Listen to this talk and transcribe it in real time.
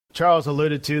Charles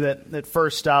alluded to that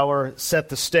first hour set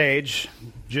the stage.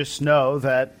 Just know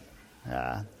that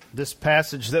this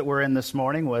passage that we're in this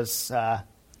morning was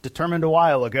determined a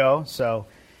while ago, so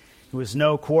it was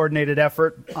no coordinated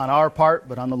effort on our part,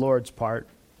 but on the Lord's part.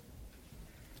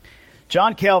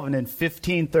 John Calvin in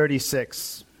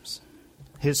 1536,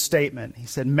 his statement, he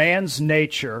said, "Man's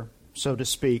nature, so to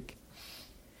speak,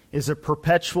 is a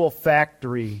perpetual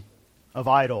factory of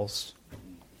idols."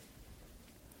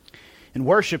 And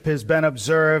worship has been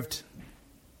observed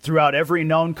throughout every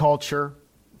known culture,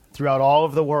 throughout all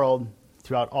of the world,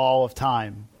 throughout all of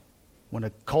time. When a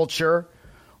culture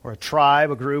or a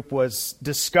tribe, a group was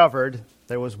discovered,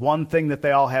 there was one thing that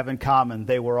they all have in common.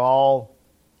 They were all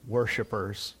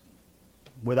worshipers,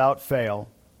 without fail.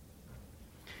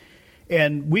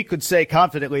 And we could say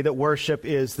confidently that worship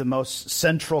is the most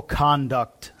central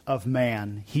conduct of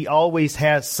man. He always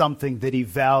has something that he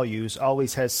values,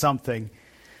 always has something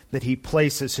that he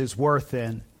places his worth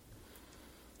in.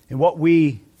 And what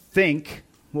we think,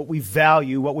 what we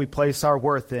value, what we place our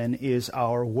worth in is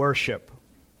our worship.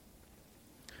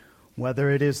 Whether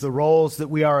it is the roles that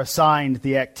we are assigned,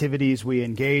 the activities we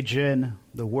engage in,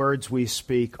 the words we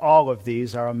speak, all of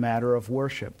these are a matter of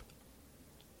worship.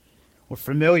 We're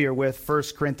familiar with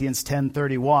 1 Corinthians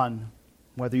 10:31.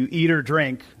 Whether you eat or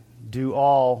drink, do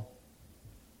all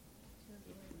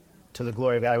to the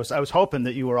glory of God. I was hoping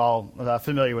that you were all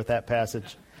familiar with that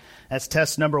passage. That's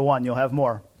test number 1. You'll have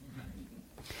more.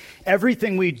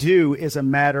 Everything we do is a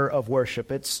matter of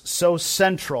worship. It's so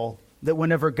central that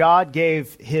whenever God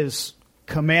gave his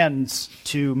commands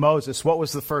to Moses, what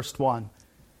was the first one?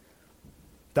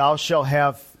 "Thou shalt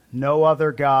have no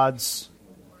other gods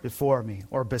before me,"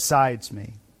 or besides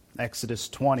me. Exodus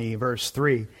 20, verse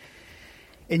 3.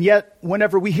 And yet,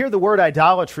 whenever we hear the word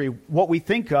idolatry, what we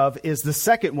think of is the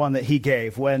second one that he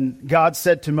gave when God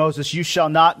said to Moses, "You shall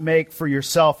not make for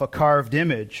yourself a carved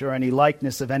image or any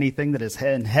likeness of anything that is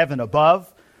in heaven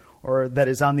above or that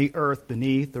is on the earth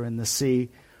beneath or in the sea."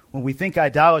 When we think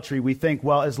idolatry, we think,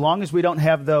 well, as long as we don't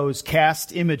have those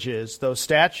cast images, those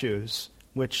statues,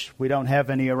 which we don't have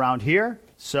any around here,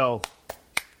 so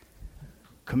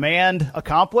command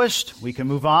accomplished, we can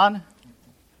move on.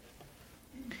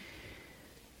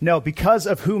 No, because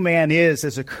of who man is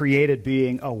as a created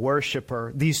being, a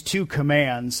worshiper, these two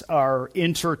commands are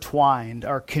intertwined,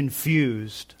 are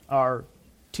confused, are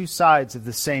two sides of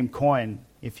the same coin,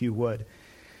 if you would.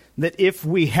 That if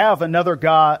we have another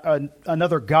God,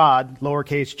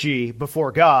 lowercase g,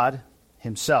 before God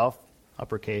himself,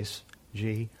 uppercase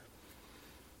G,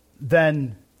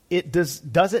 then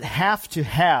does it have to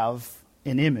have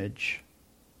an image?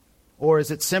 Or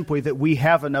is it simply that we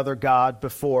have another God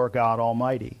before God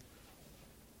Almighty?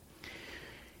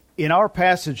 In our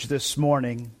passage this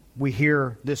morning, we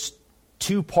hear this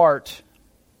two-part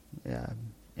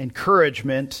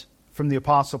encouragement from the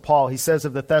Apostle Paul. He says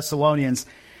of the Thessalonians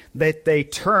that they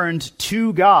turned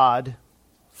to God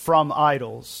from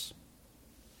idols.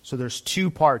 So there's two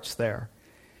parts there.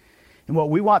 And what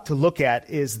we want to look at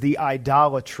is the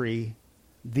idolatry,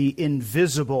 the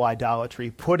invisible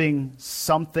idolatry, putting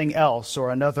something else or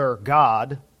another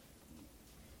God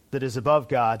that is above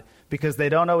God, because they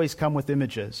don't always come with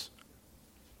images.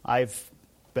 I've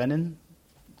been in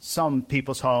some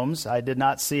people's homes. I did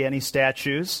not see any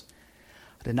statues.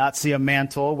 I did not see a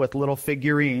mantle with little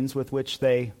figurines with which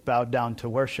they bowed down to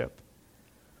worship.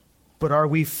 But are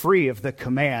we free of the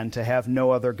command to have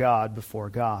no other God before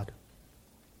God?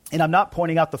 And I'm not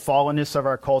pointing out the fallenness of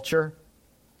our culture.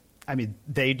 I mean,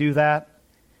 they do that.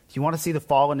 If you want to see the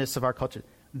fallenness of our culture,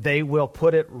 they will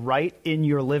put it right in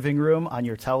your living room on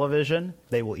your television.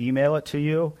 They will email it to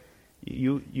you.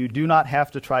 You do not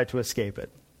have to try to escape it.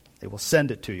 They will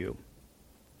send it to you.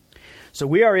 So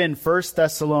we are in 1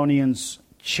 Thessalonians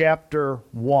chapter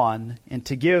 1. And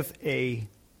to give a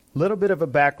little bit of a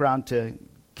background to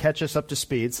catch us up to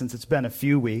speed, since it's been a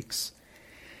few weeks,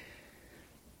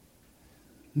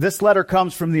 this letter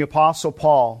comes from the Apostle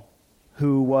Paul,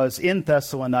 who was in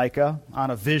Thessalonica on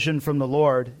a vision from the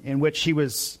Lord, in which he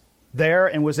was there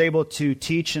and was able to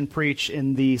teach and preach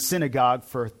in the synagogue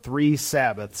for 3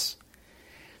 Sabbaths.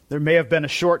 There may have been a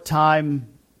short time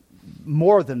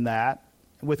more than that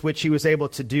with which he was able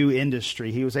to do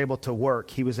industry. He was able to work.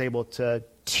 He was able to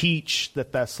teach the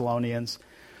Thessalonians.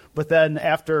 But then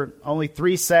after only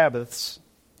 3 Sabbaths,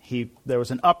 there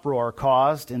was an uproar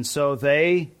caused, and so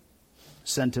they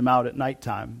sent him out at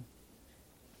nighttime.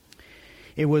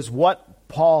 It was what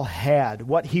Paul had,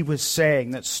 what he was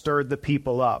saying, that stirred the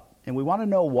people up. And we want to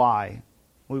know why.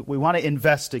 We want to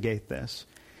investigate this.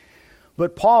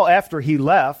 But Paul, after he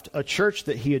left, a church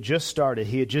that he had just started,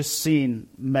 he had just seen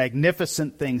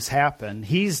magnificent things happen.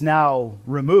 He's now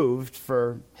removed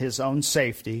for his own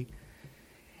safety,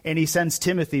 and he sends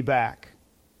Timothy back.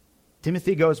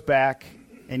 Timothy goes back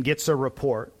and gets a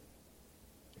report.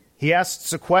 He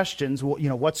asks the questions,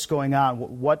 what's going on?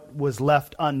 What was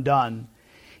left undone?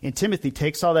 And Timothy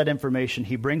takes all that information,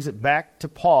 he brings it back to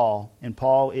Paul, and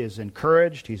Paul is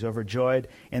encouraged, he's overjoyed,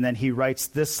 and then he writes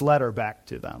this letter back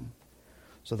to them.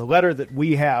 So the letter that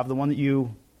we have, the one that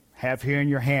you have here in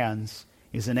your hands,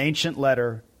 is an ancient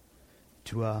letter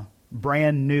to a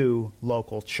brand new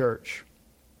local church.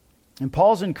 And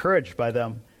Paul's encouraged by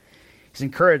them. He's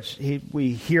encouraged,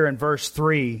 we hear in verse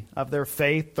 3, of their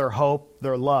faith, their hope,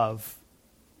 their love.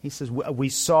 He says, we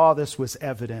saw this was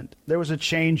evident. There was a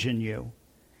change in you.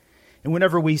 And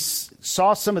whenever we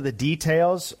saw some of the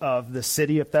details of the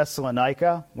city of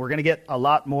Thessalonica, we're going to get a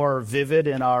lot more vivid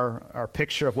in our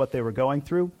picture of what they were going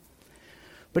through.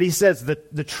 But he says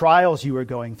that the trials you were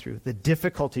going through, the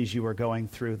difficulties you were going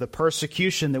through, the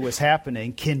persecution that was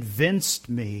happening convinced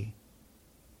me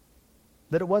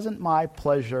that it wasn't my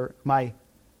pleasure, my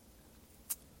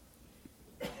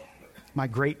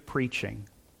great preaching.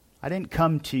 I didn't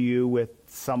come to you with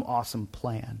some awesome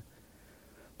plan.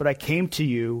 But I came to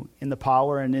you in the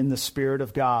power and in the Spirit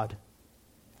of God.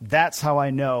 That's how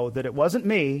I know that it wasn't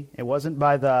me, it wasn't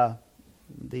by the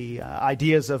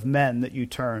ideas of men that you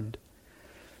turned,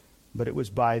 but it was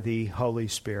by the Holy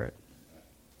Spirit.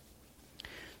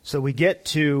 So we get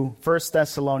to 1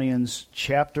 Thessalonians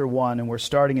chapter 1, and we're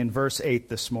starting in verse 8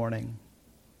 this morning.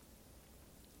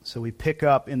 So we pick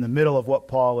up in the middle of what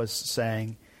Paul is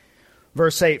saying.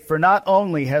 Verse 8, for not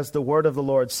only has the word of the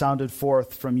Lord sounded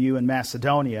forth from you in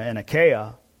Macedonia and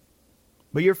Achaia,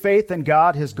 but your faith in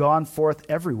God has gone forth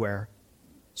everywhere,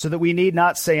 so that we need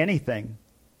not say anything.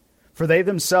 For they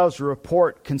themselves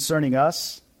report concerning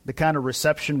us the kind of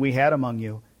reception we had among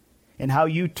you, and how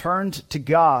you turned to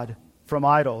God from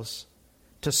idols,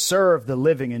 to serve the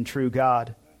living and true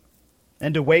God,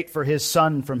 and to wait for his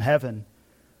Son from heaven,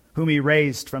 whom he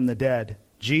raised from the dead,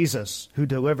 Jesus, who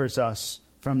delivers us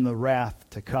from the wrath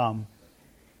to come.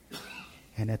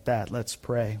 And at that, let's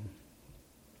pray.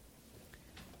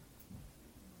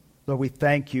 Lord, we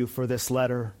thank you for this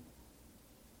letter,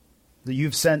 that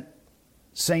you've sent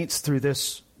saints through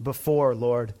this before,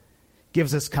 Lord.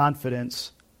 Gives us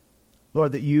confidence,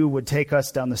 Lord, that you would take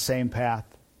us down the same path,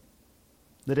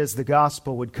 that as the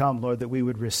gospel would come, Lord, that we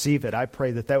would receive it. I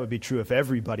pray that that would be true of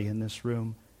everybody in this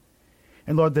room.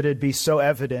 And Lord, that it'd be so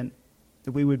evident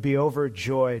that we would be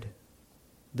overjoyed,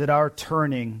 that our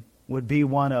turning would be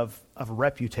one of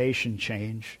reputation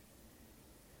change.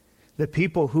 That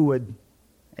people who would,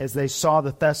 as they saw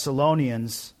the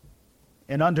Thessalonians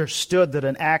and understood that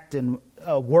an act and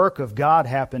a work of God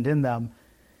happened in them,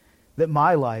 that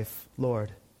my life,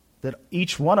 Lord, that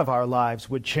each one of our lives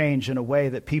would change in a way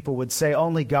that people would say,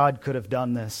 only God could have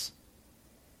done this.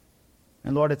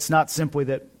 And Lord, it's not simply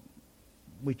that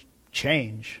we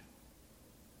change,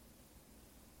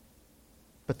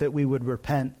 but that we would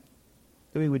repent,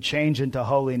 that we would change into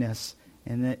holiness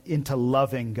and into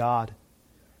loving God.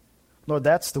 Lord,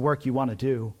 that's the work you want to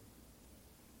do.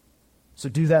 So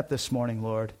do that this morning,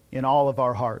 Lord, in all of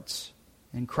our hearts.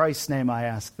 In Christ's name I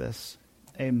ask this.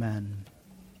 Amen.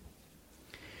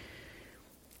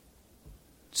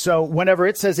 So whenever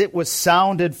it says it was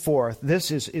sounded forth, this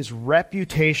is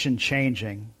reputation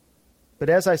changing. But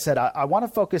as I said, I want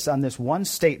to focus on this one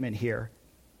statement here.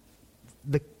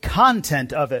 The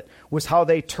content of it was how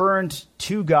they turned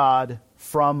to God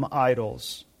from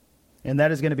idols. And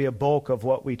that is going to be a bulk of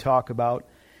what we talk about.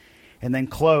 And then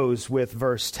close with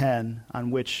verse 10,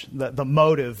 on which the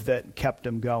motive that kept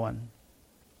them going.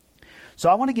 So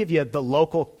I want to give you the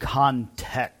local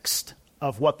context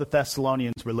of what the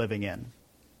Thessalonians were living in.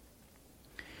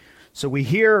 So we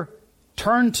hear,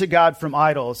 turn to God from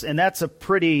idols, and that's a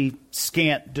pretty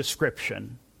scant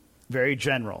description, very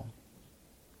general.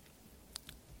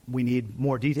 We need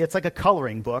more detail. It's like a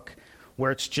coloring book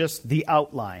where it's just the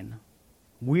outline.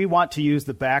 We want to use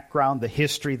the background, the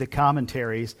history, the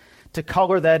commentaries to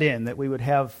color that in, that we would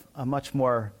have a much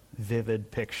more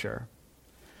vivid picture.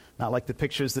 Not like the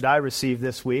pictures that I received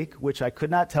this week, which I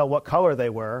could not tell what color they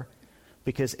were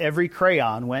because every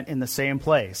crayon went in the same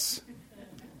place.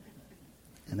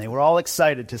 And they were all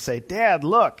excited to say, Dad,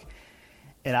 look.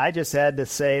 And I just had to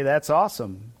say, that's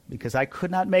awesome, because I could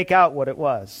not make out what it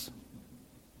was.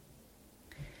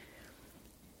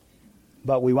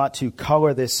 But we want to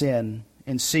color this in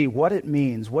and see what it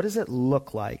means. What does it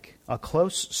look like? A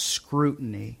close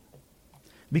scrutiny.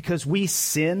 Because we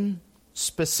sin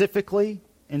specifically,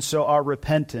 and so our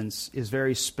repentance is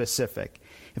very specific.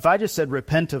 If I just said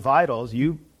repent of idols,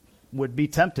 you would be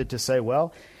tempted to say,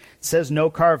 well, it says no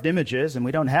carved images, and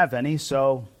we don't have any,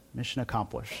 so mission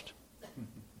accomplished.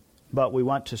 But we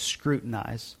want to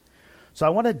scrutinize. So I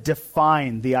want to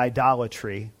define the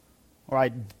idolatry, or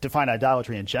I define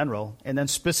idolatry in general, and then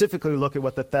specifically look at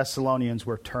what the Thessalonians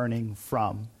were turning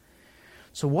from.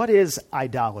 So what is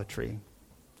idolatry?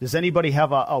 Does anybody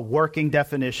have a working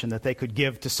definition that they could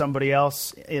give to somebody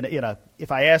else?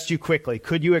 If I asked you quickly,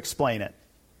 could you explain it?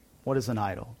 What is an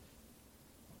idol?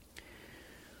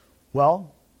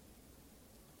 Well,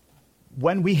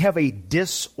 when we have a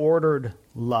disordered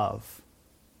love,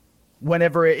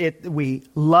 whenever we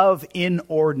love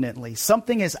inordinately,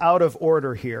 something is out of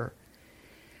order here,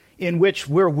 in which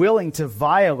we're willing to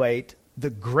violate the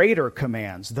greater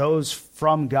commands, those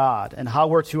from God, and how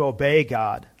we're to obey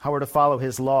God, how we're to follow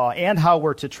His law, and how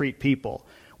we're to treat people.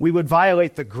 We would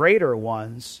violate the greater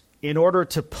ones in order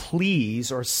to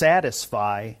please or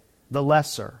satisfy the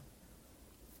lesser.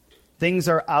 Things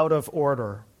are out of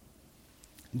order.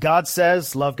 God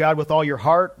says, love God with all your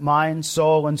heart, mind,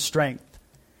 soul, and strength.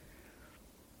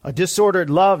 A disordered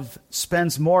love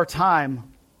spends more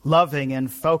time loving and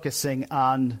focusing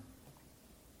on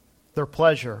their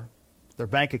pleasure, their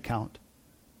bank account,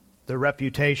 their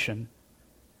reputation,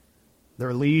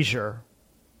 their leisure,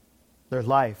 their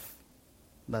life,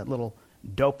 that little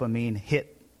dopamine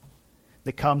hit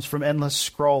that comes from endless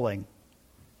scrolling.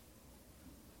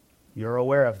 You're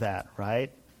aware of that,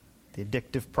 right? The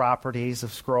addictive properties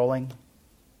of scrolling.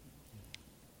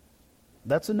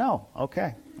 That's a no.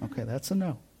 Okay, that's a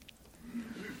no.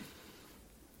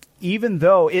 Even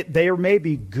though there may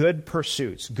be good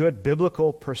pursuits, good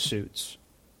biblical pursuits,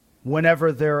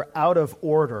 whenever they're out of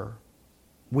order,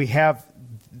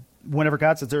 whenever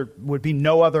God says there would be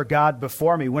no other God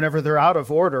before me, whenever they're out of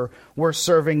order, we're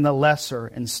serving the lesser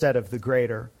instead of the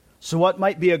greater. So what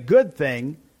might be a good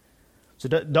thing, so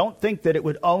don't think that it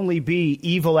would only be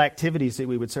evil activities that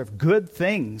we would serve. Good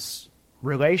things,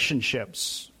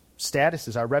 relationships,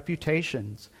 statuses, our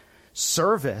reputations,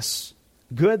 service,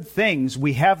 good things,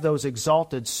 we have those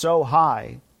exalted so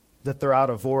high that they're out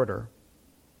of order.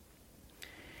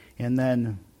 And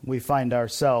then we find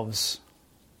ourselves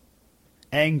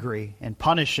angry and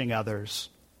punishing others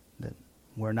that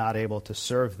we're not able to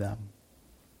serve them.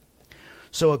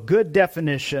 So a good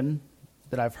definition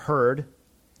that I've heard,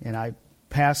 and I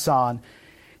pass on,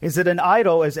 is that an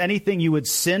idol is anything you would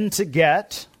sin to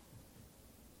get,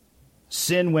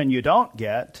 sin when you don't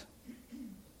get,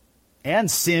 and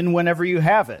sin whenever you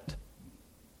have it.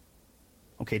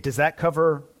 Okay, does that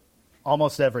cover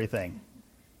almost everything?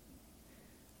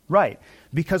 Right.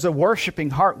 Because a worshiping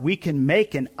heart, we can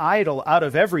make an idol out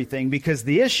of everything, because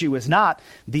the issue is not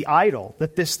the idol,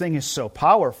 that this thing is so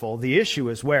powerful. The issue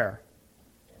is where?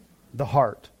 The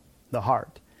heart. The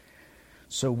heart.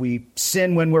 So we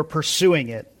sin when we're pursuing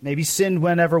it. Maybe sin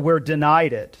whenever we're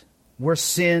denied it. We're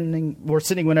sinning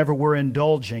whenever we're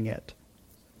indulging it.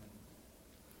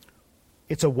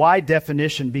 It's a wide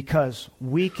definition because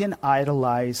we can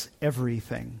idolize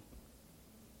everything.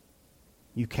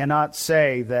 You cannot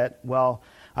say that, well,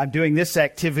 I'm doing this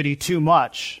activity too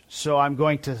much, so I'm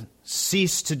going to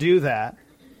cease to do that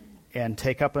and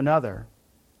take up another.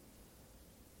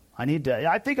 I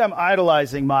think I'm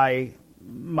idolizing my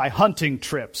hunting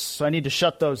trips, so I need to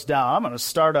shut those down. I'm going to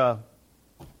start a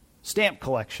stamp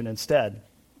collection instead.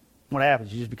 What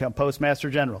happens? You just become Postmaster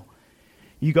General.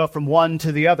 You go from one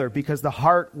to the other because the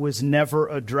heart was never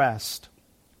addressed.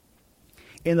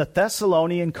 In the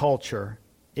Thessalonian culture,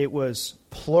 it was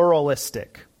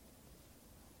pluralistic.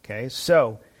 Okay,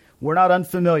 so we're not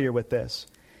unfamiliar with this.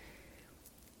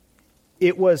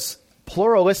 It was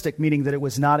pluralistic, meaning that it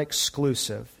was not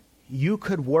exclusive. You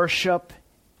could worship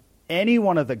any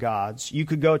one of the gods. You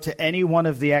could go to any one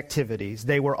of the activities.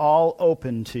 They were all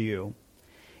open to you.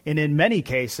 And in many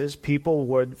cases, people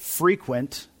would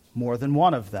frequent more than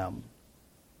one of them.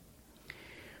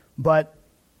 But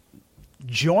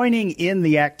joining in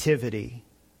the activity,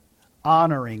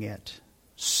 honoring it,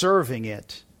 serving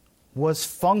it, was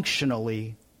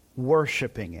functionally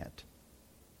worshiping it.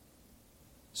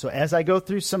 So as I go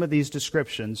through some of these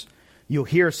descriptions, you'll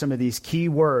hear some of these key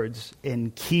words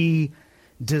and key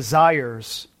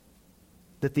desires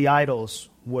that the idols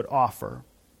would offer.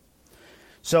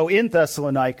 So in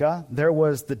Thessalonica, there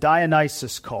was the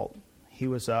Dionysus cult. He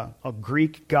was a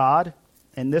Greek god,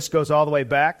 and this goes all the way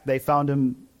back. They found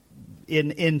him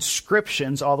in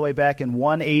inscriptions all the way back in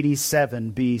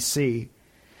 187 BC,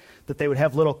 that they would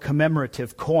have little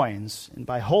commemorative coins. And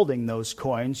by holding those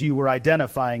coins, you were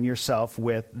identifying yourself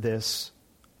with this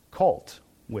cult,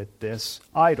 with this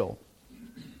idol.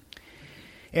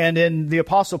 And in the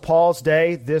Apostle Paul's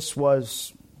day, this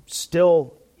was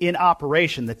still in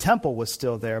operation. The temple was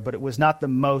still there, but it was not the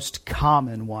most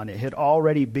common one. It had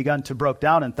already begun to break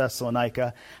down in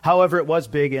Thessalonica. However, it was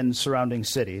big in surrounding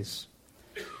cities.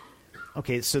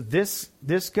 Okay, so this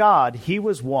God, he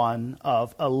was one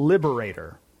of a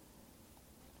liberator.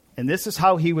 And this is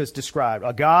how he was described: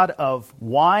 a God of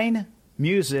wine,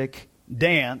 music,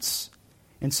 dance,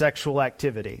 and sexual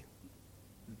activity.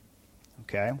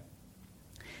 Okay?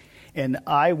 And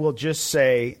I will just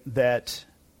say that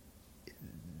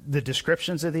the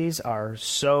descriptions of these are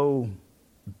so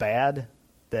bad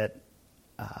that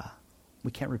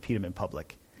we can't repeat them in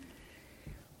public.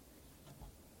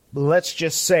 But let's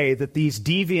just say that these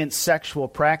deviant sexual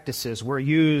practices were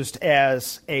used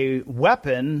as a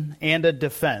weapon and a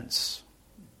defense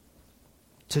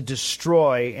to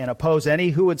destroy and oppose any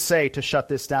who would say to shut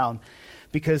this down.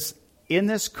 Because in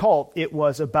this cult, it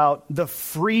was about the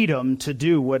freedom to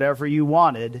do whatever you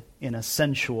wanted in a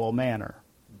sensual manner.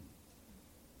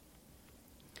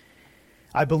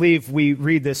 I believe we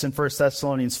read this in 1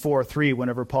 Thessalonians 4:3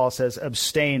 whenever Paul says,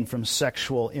 abstain from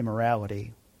sexual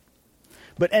immorality.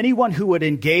 But anyone who would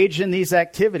engage in these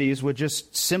activities would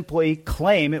just simply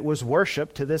claim it was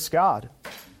worship to this God.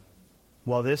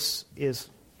 Well, this is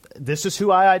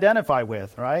who I identify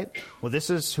with, right? Well, this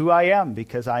is who I am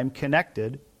because I'm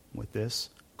connected with this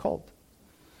cult.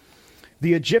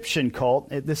 The Egyptian cult,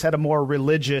 this had a more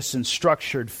religious and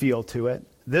structured feel to it.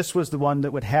 This was the one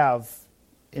that would have,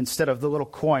 instead of the little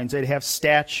coins, they'd have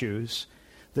statues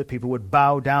that people would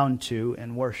bow down to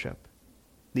and worship.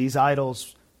 These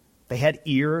idols, they had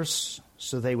ears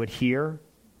so they would hear.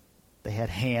 They had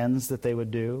hands that they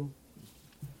would do.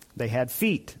 They had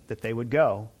feet that they would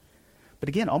go. But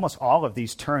again, almost all of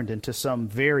these turned into some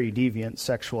very deviant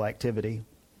sexual activity.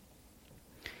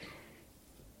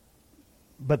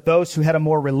 But those who had a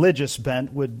more religious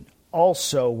bent would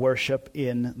also worship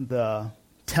in the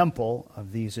temple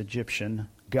of these Egyptian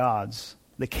gods.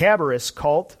 The Cabarrus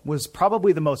cult was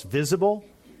probably the most visible,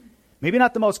 maybe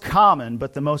not the most common,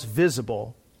 but the most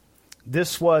visible.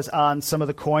 This was on some of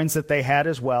the coins that they had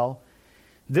as well.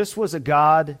 This was a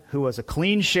god who was a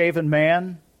clean-shaven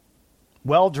man,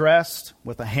 well-dressed,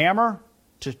 with a hammer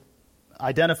to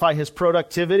identify his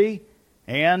productivity,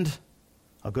 and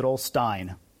a good old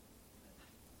stein.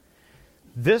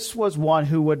 This was one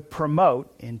who would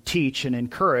promote and teach and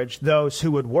encourage those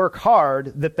who would work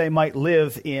hard that they might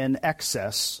live in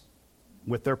excess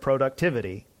with their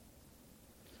productivity.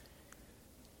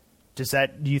 Do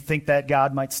you think that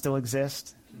God might still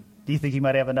exist? Do you think he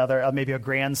might have another, maybe a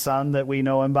grandson that we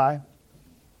know him by?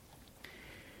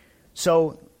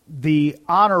 So the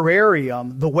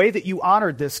honorarium, the way that you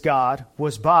honored this God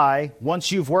was by,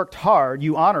 once you've worked hard,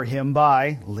 you honor him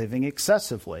by living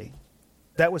excessively.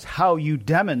 That was how you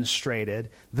demonstrated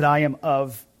that I am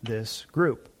of this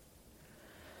group.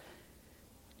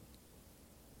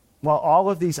 While all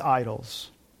of these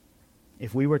idols,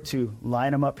 if we were to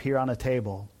line them up here on a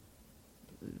table,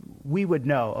 we would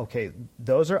know, okay,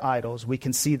 those are idols. We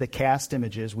can see the cast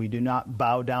images. We do not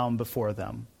bow down before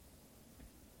them.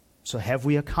 So have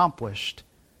we accomplished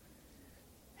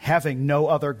having no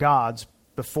other gods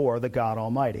before the God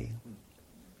Almighty?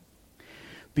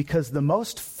 Because the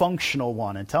most functional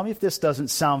one, and tell me if this doesn't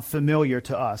sound familiar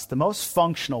to us, the most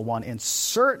functional one, and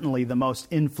certainly the most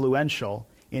influential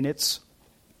in its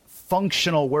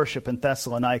functional worship in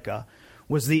Thessalonica,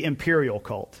 was the imperial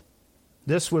cult.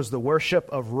 This was the worship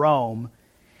of Rome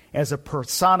as a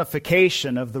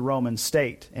personification of the Roman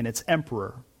state and its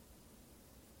emperor.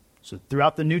 So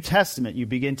throughout the New Testament, you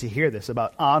begin to hear this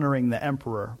about honoring the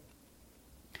emperor.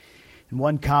 In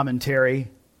one commentary,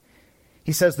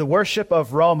 he says the worship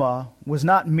of Roma was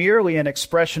not merely an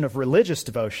expression of religious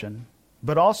devotion,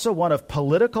 but also one of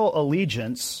political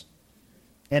allegiance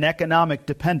and economic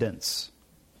dependence.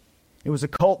 It was a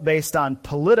cult based on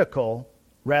political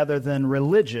rather than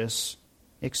religious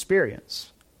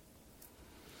experience.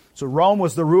 So Rome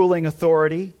was the ruling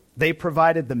authority. They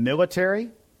provided the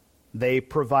military. They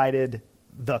provided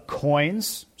the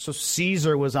coins. So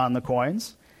Caesar was on the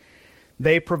coins.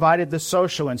 They provided the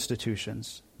social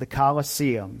institutions, the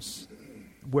Colosseums,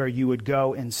 where you would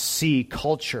go and see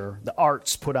culture, the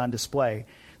arts put on display.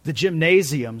 The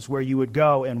gymnasiums, where you would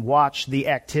go and watch the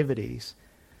activities.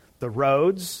 The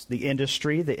roads, the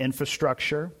industry, the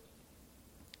infrastructure,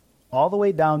 all the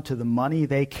way down to the money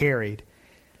they carried.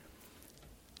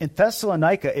 In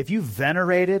Thessalonica, if you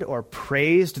venerated or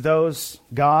praised those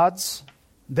gods,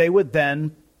 they would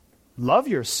then love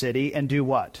your city and do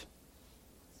what?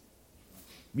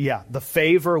 Yeah, the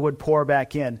favor would pour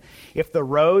back in. If the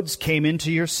roads came into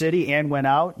your city and went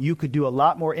out, you could do a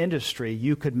lot more industry.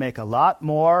 You could make a lot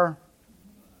more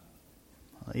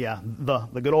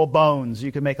the good old bones.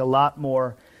 You could make a lot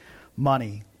more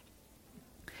money.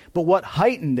 But what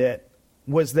heightened it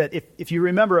was that if you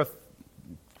remember a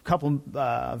couple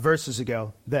verses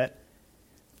ago, that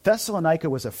Thessalonica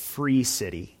was a free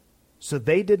city. So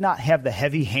they did not have the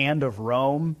heavy hand of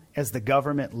Rome as the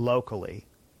government locally,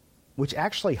 which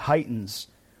actually heightens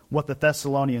what the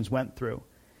Thessalonians went through.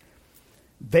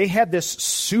 They had this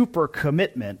super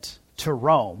commitment to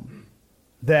Rome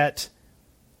that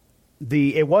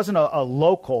it wasn't a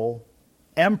local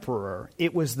emperor.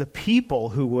 It was the people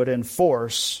who would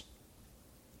enforce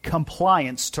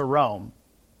compliance to Rome.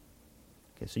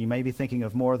 Okay, so you may be thinking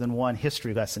of more than one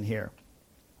history lesson here.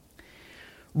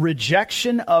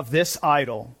 Rejection of this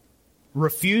idol,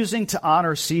 refusing to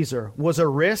honor Caesar, was a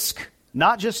risk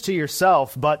not just to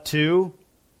yourself, but to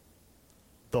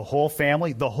the whole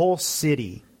family, the whole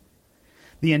city.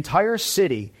 The entire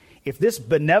city. If this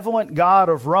benevolent God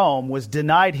of Rome was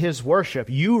denied his worship,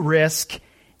 you risk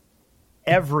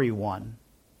everyone.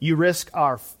 You risk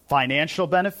our financial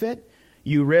benefit.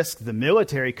 You risk the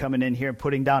military coming in here and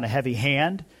putting down a heavy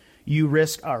hand. You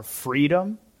risk our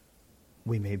freedom.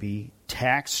 We may be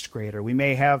taxed greater. We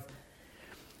may have...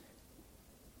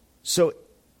 So,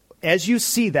 as you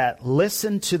see that,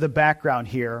 listen to the background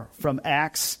here from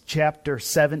Acts chapter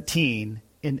 17,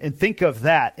 and think of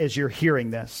that as you're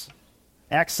hearing this.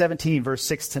 Acts 17, verse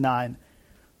 6 to 9.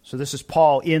 So this is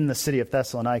Paul in the city of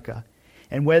Thessalonica.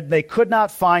 And when they could not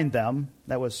find them,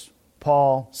 that was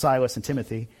Paul, Silas, and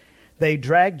Timothy, they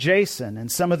dragged Jason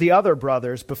and some of the other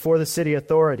brothers before the city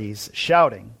authorities,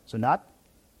 shouting. So not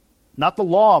the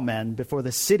lawmen, before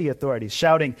the city authorities,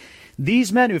 shouting,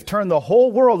 "These men who've turned the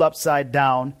whole world upside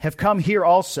down have come here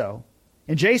also."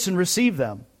 And Jason received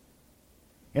them.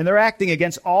 And they're acting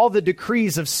against all the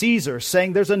decrees of Caesar,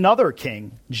 saying there's another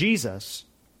king, Jesus.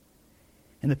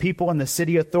 And the people in the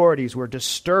city authorities were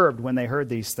disturbed when they heard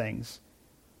these things.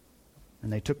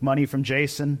 And they took money from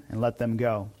Jason and let them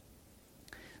go.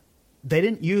 They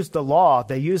didn't use the law,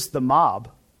 they used the mob.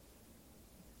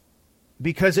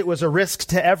 Because it was a risk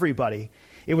to everybody.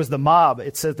 It was the mob.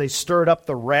 It says they stirred up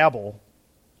the rabble.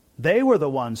 They were the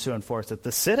ones who enforced it,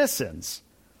 the citizens.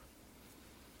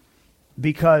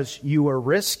 Because you were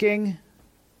risking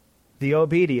the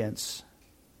obedience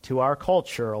to our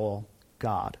cultural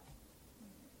God.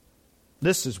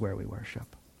 This is where we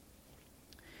worship.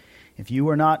 If you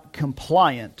were not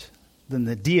compliant, then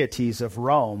the deities of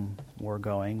Rome were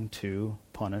going to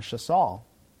punish us all.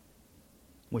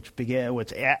 Which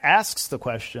asks the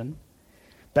question,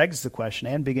 begs the question,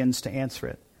 and begins to answer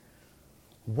it.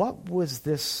 What was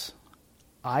this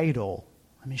idol?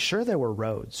 I mean, sure there were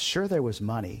roads, sure there was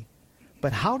money,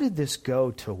 but how did this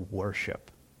go to worship?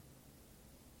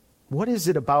 What is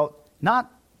it about,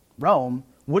 not Rome,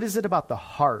 what is it about the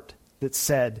heart that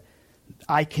said,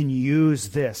 I can use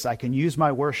this, I can use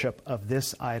my worship of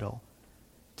this idol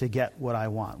to get what I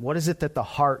want? What is it that the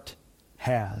heart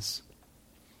has?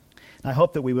 I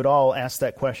hope that we would all ask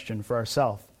that question for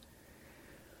ourselves.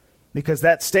 Because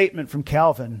that statement from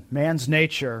Calvin, man's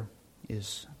nature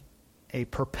is a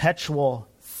perpetual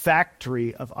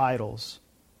factory of idols.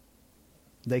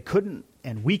 They couldn't,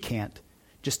 and we can't,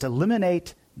 just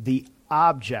eliminate the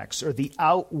objects or the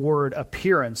outward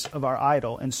appearance of our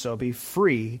idol and so be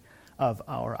free of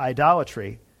our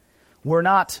idolatry. We're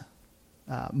not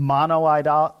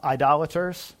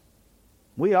mono-idolaters.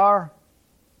 We are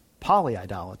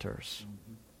polyidolaters.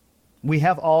 We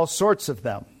have all sorts of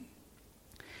them.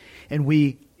 And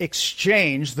we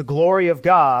exchange the glory of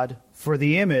God for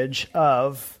the image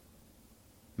of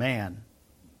man,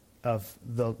 of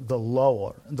the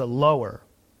lower.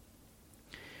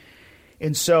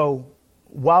 And so,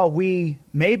 while we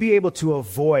may be able to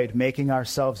avoid making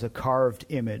ourselves a carved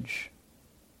image,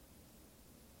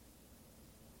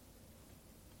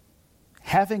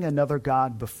 having another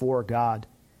God before God,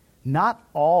 not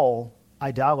all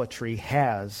idolatry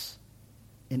has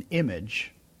an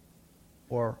image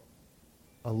or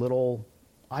a little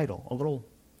idol, a little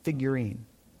figurine,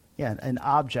 an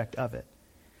object of it.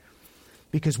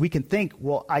 Because we can think,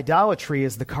 well, idolatry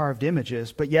is the carved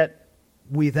images, but yet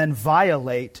we then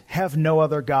violate, have no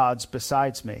other gods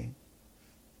besides me.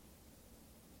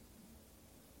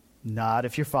 Not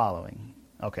if you're following.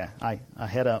 Okay, I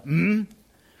had a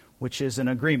which is an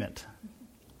agreement.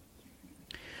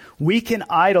 We can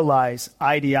idolize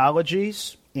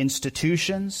ideologies,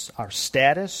 institutions, our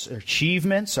status, our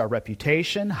achievements, our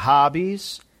reputation,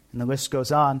 hobbies, and the list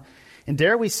goes on. And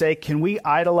dare we say, can we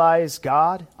idolize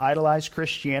God, idolize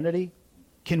Christianity?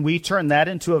 Can we turn that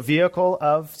into a vehicle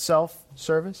of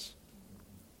self-service?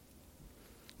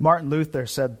 Martin Luther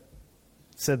said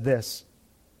this,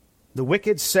 "The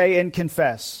wicked say and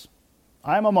confess,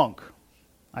 I am a monk.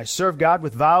 I serve God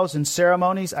with vows and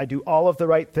ceremonies. I do all of the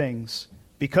right things.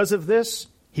 Because of this,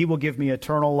 he will give me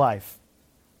eternal life.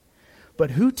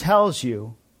 But who tells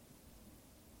you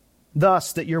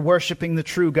thus that you're worshiping the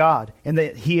true God and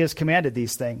that he has commanded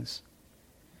these things?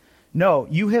 No,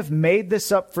 you have made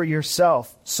this up for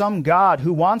yourself, some God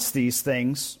who wants these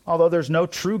things, although there's no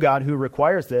true God who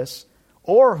requires this,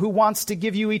 or who wants to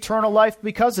give you eternal life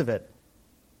because of it.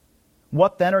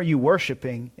 What then are you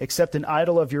worshiping except an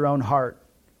idol of your own heart,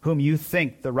 whom you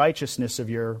think the righteousness of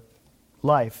your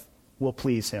life will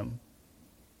please him?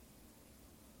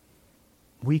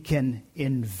 We can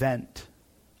invent.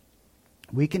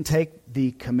 We can take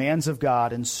the commands of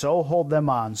God and so hold them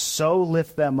on, so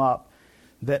lift them up,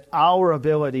 that our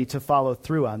ability to follow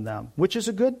through on them, which is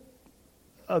a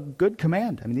good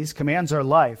command. I mean, these commands are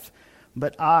life,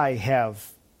 but I have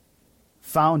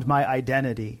found my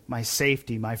identity, my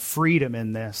safety, my freedom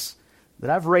in this, that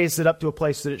I've raised it up to a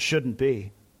place that it shouldn't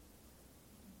be.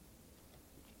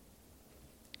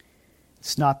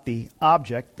 It's not the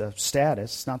object, the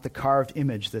status, it's not the carved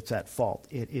image that's at fault.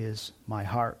 It is my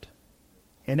heart.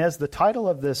 And as the title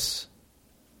of this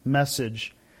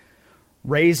message,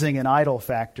 Razing an Idol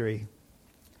Factory,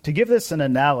 to give this an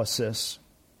analysis,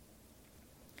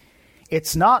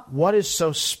 it's not what is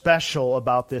so special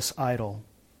about this idol,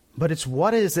 but it's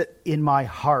what is it in my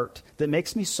heart that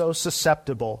makes me so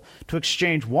susceptible to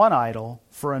exchange one idol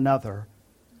for another.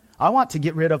 I want to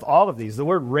get rid of all of these. The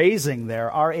word razing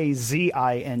there,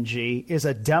 R-A-Z-I-N-G, is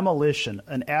a demolition,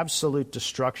 an absolute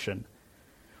destruction.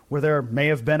 Where there may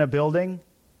have been a building,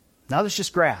 now there's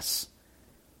just grass.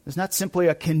 It's not simply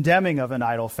a condemning of an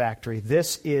idol factory.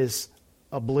 This is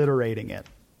obliterating it.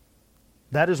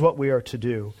 That is what we are to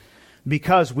do,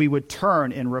 because we would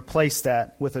turn and replace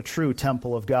that with a true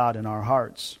temple of God in our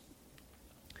hearts.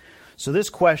 So this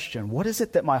question, what is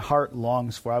it that my heart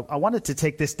longs for? I wanted to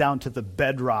take this down to the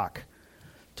bedrock,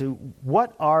 to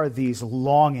what are these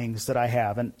longings that I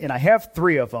have? And I have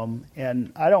three of them,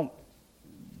 and I don't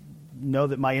know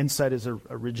that my insight is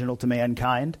original to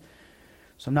mankind.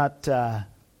 So I'm not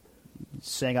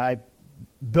saying I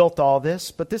built all this,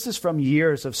 but this is from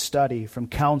years of study, from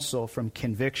counsel, from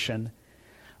conviction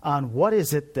on what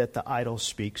is it that the idol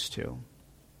speaks to.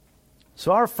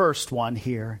 So our first one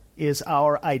here is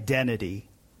our identity,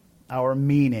 our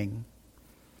meaning.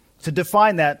 To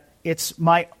define that, it's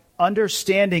my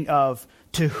understanding of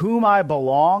to whom I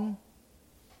belong,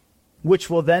 which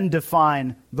will then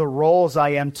define the roles I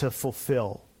am to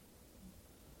fulfill.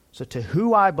 So to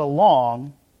who I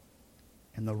belong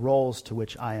and the roles to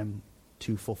which I am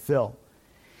to fulfill.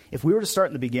 If we were to start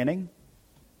in the beginning,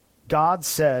 God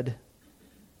said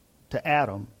to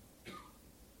Adam,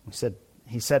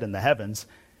 he said in the heavens,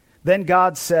 then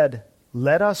God said,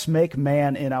 let us make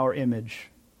man in our image,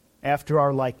 after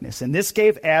our likeness. And this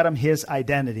gave Adam his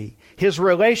identity. His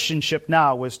relationship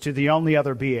now was to the only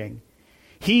other being.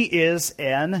 He is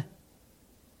an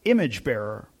image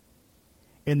bearer.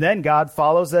 And then God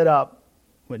follows that up.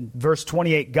 When verse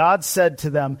 28, God said to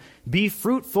them, be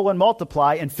fruitful and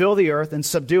multiply and fill the earth and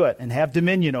subdue it and have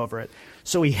dominion over it.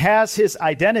 So he has his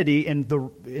identity in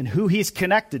who he's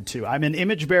connected to. I'm an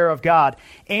image bearer of God,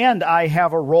 and I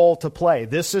have a role to play.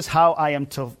 This is how I am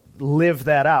to live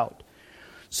that out.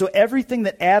 So everything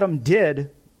that Adam did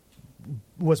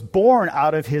was born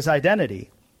out of his identity.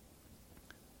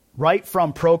 Right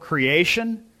from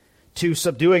procreation to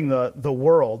subduing the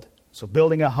world. So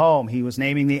building a home, he was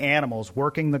naming the animals,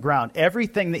 working the ground.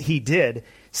 Everything that he did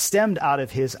stemmed out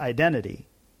of his identity.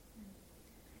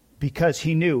 Because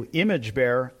he knew, image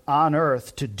bearer on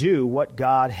earth, to do what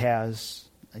God has,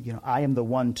 I am the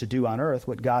one to do on earth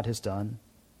what God has done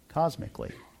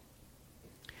cosmically.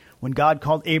 When God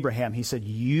called Abraham, he said,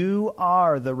 you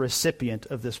are the recipient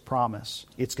of this promise.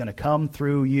 It's going to come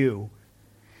through you.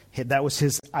 That was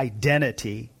his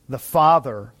identity, the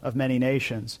father of many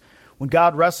nations. When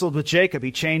God wrestled with Jacob,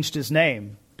 he changed his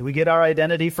name. Do we get our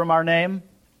identity from our name?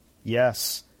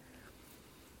 Yes.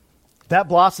 That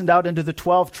blossomed out into the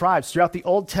 12 tribes. Throughout the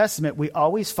Old Testament, we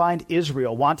always find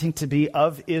Israel wanting to be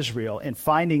of Israel and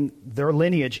finding their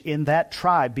lineage in that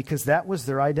tribe because that was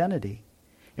their identity.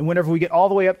 And whenever we get all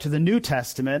the way up to the New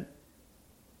Testament,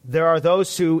 there are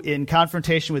those who, in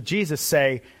confrontation with Jesus,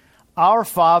 say, our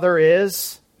father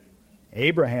is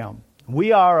Abraham.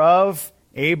 We are of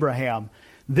Abraham.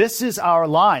 This is our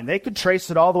line. They could trace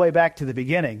it all the way back to the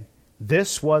beginning.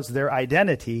 This was their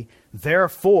identity.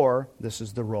 Therefore, this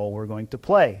is the role we're going to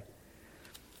play.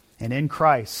 And in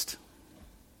Christ,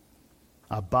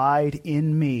 abide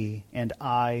in me and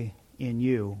I in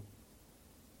you.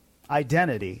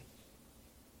 Identity.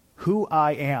 who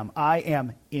I am. I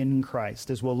am in Christ,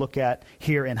 as we'll look at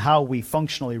here in how we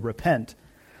functionally repent.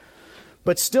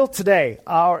 But still today,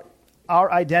 our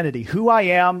identity, who I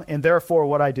am, and therefore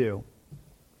what I do.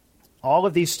 All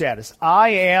of these status. I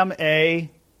am to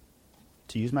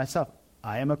use myself,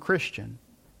 I am a Christian.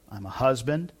 I'm a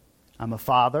husband. I'm a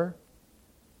father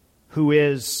who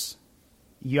is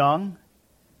young,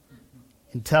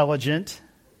 intelligent,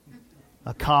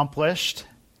 accomplished.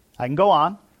 I can go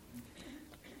on.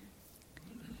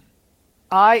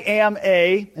 I am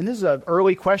and this is an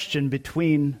early question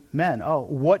between men. Oh,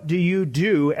 what do you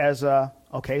do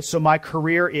okay, so my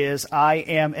career is I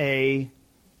am and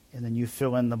then you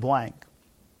fill in the blank.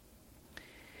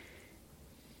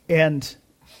 And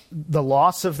the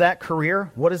loss of that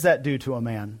career, what does that do to a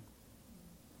man?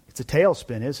 It's a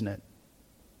tailspin, isn't it?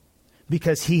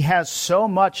 Because he has so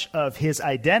much of his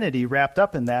identity wrapped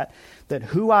up in that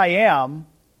who I am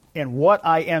and what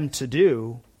I am to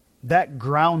do, that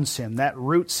grounds him, that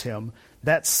roots him,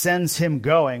 that sends him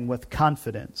going with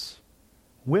confidence.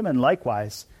 Women,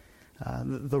 likewise,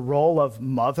 the role of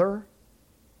mother.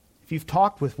 If you've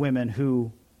talked with women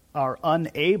who are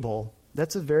unable,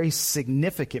 that's a very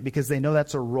significant, because they know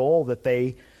that's a role that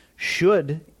they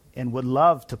should and would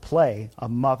love to play, a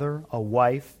mother, a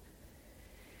wife.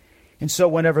 And so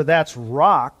whenever that's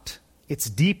rocked, it's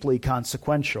deeply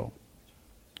consequential.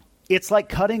 It's like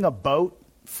cutting a boat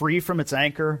free from its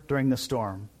anchor during the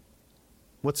storm.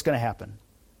 What's going to happen?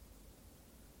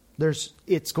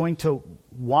 It's going to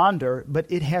wander, but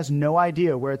it has no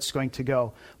idea where it's going to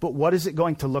go. But what is it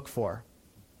going to look for?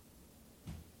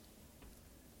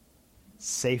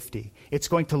 Safety. It's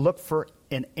going to look for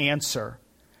an answer.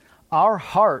 Our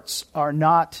hearts are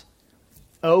not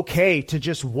okay to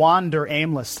just wander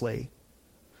aimlessly.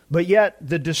 But yet,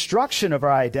 the destruction of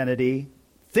our identity,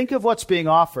 think of what's being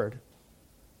offered.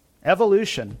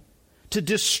 Evolution. To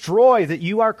destroy that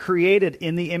you are created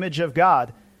in the image of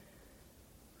God.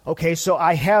 Okay, so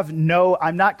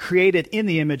I'm not created in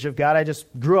the image of God. I just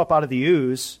grew up out of the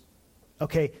ooze.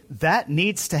 Okay, that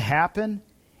needs to happen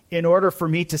in order for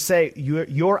me to say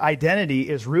your identity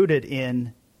is rooted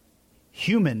in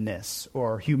humanness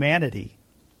or humanity.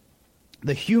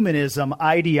 The humanism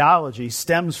ideology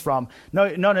stems from, no,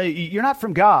 you're not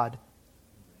from God.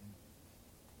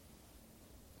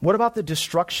 What about the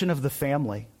destruction of the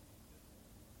family?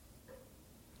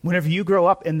 Whenever you grow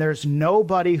up and there's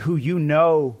nobody who you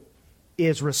know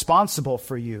is responsible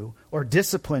for you or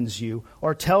disciplines you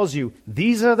or tells you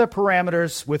these are the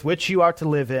parameters with which you are to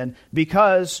live in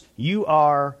because you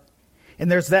are,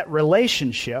 and there's that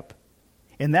relationship,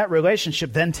 and that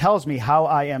relationship then tells me how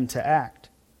I am to act.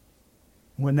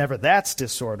 Whenever that's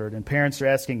disordered and parents are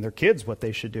asking their kids what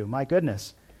they should do, my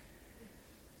goodness,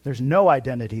 there's no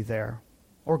identity there.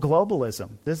 Or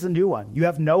globalism. This is a new one. You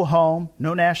have no home,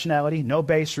 no nationality, no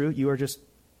base route. You are just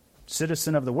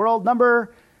citizen of the world.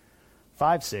 Number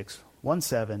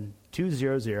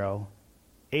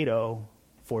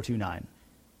 561720080429.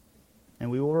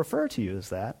 And we will refer to you as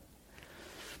that.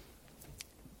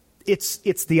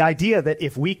 It's the idea that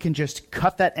if we can just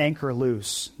cut that anchor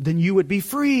loose, then you would be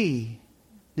free.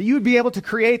 That you would be able to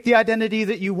create the identity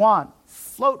that you want.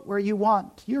 Float where you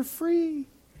want. You're free.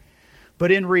 But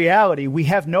in reality, we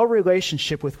have no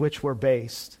relationship with which we're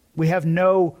based. We have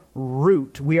no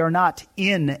root. We are not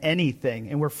in anything.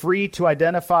 And we're free to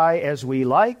identify as we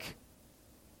like.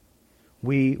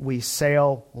 We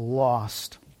sail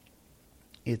lost.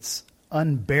 It's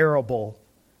unbearable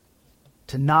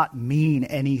to not mean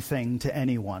anything to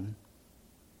anyone.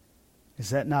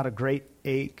 Is that not a great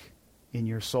ache in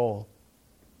your soul?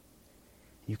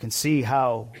 You can see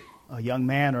how a young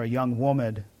man or a young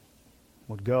woman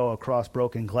would go across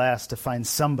broken glass to find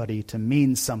somebody to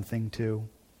mean something to.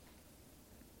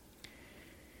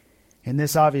 And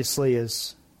this obviously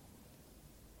is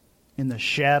in the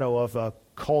shadow of a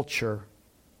culture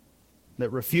that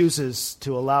refuses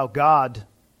to allow God,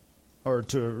 or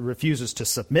refuses to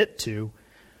submit to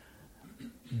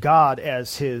God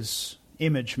as his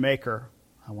image maker.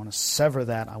 I want to sever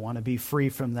that. I want to be free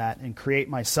from that and create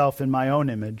myself in my own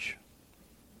image.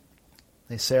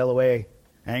 They sail away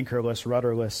anchorless,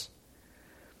 rudderless.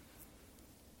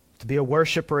 To be a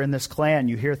worshiper in this clan,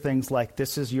 you hear things like,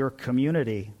 this is your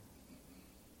community.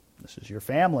 This is your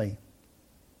family.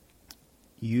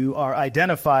 You are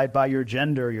identified by your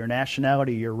gender, your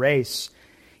nationality, your race,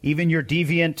 even your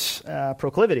deviant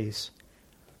proclivities.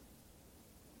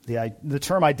 The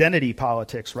term identity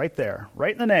politics, right there,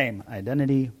 right in the name,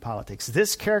 identity politics.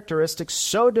 This characteristic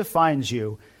so defines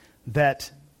you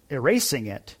that erasing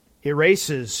it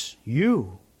erases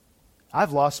you.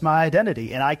 I've lost my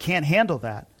identity, and I can't handle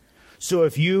that. So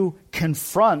if you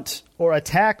confront or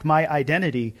attack my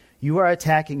identity, you are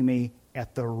attacking me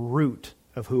at the root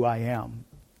of who I am.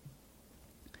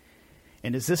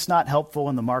 And is this not helpful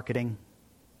in the marketing?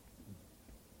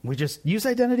 We just use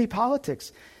identity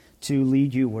politics to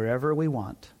lead you wherever we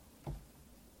want.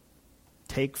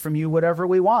 Take from you whatever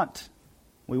we want.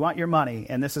 We want your money,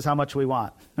 and this is how much we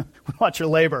want. We want your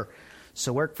labor.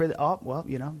 So work for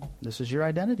this is your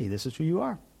identity. This is who you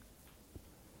are.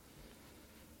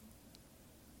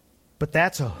 But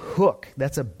that's a hook.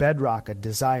 That's a bedrock, a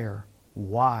desire.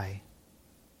 Why?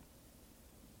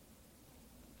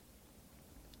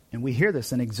 And we hear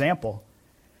this, an example.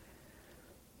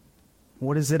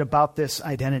 What is it about this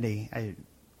identity?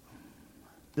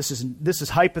 This is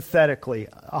hypothetically,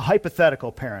 a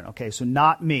hypothetical parent. Okay, so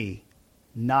not me.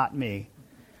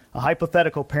 A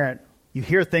hypothetical parent, you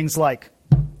hear things like,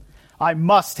 I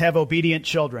must have obedient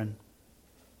children.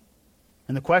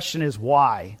 And the question is,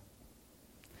 why?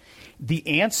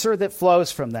 The answer that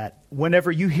flows from that,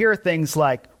 whenever you hear things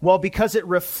like, well, because it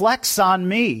reflects on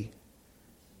me.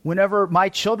 Whenever my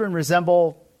children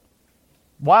resemble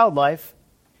wildlife,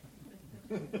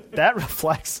 that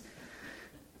reflects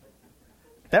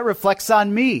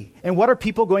on me. And what are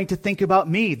people going to think about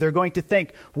me? They're going to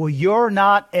think, well, you've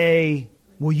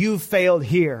failed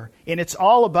here. And it's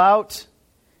all about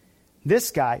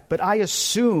this guy. But I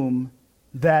assume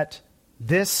that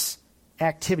this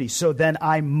activity, so then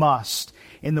I must.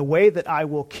 And the way that I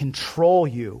will control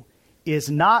you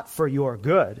is not for your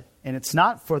good. And it's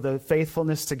not for the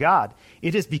faithfulness to God.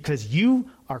 It is because you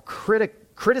are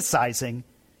criticizing,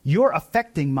 you're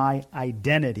affecting my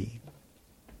identity.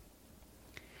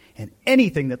 And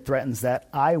anything that threatens that,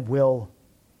 I will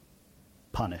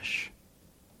punish.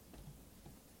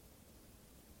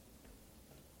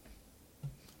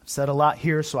 I've said a lot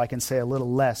here, so I can say a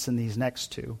little less in these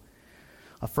next two.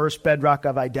 A first bedrock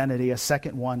of identity, a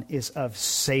second one is of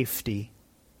safety.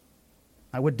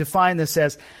 I would define this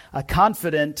as a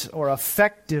confident or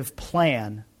effective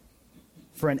plan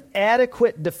for an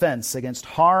adequate defense against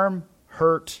harm,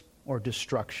 hurt, or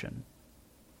destruction.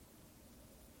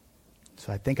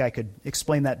 So I think I could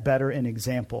explain that better in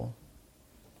example.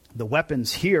 The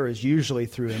weapons here is usually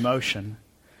through emotion.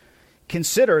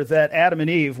 Consider that Adam and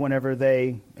Eve, whenever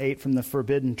they ate from the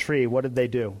forbidden tree, what did they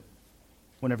do?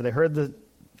 Whenever they heard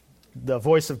the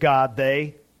voice of God,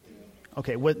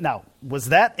 okay, now, was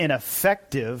that an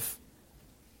effective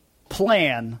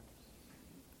plan?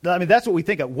 I mean, that's what we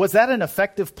think of. Was that an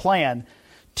effective plan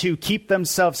to keep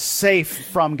themselves safe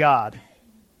from God?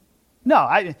 No,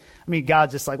 I mean,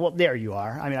 God's just like, well, there you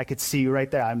are. I mean, I could see you right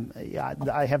there.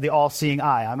 I have the all-seeing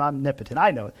eye. I'm omnipotent.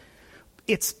 I know it.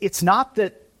 It's not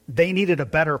that they needed a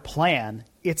better plan.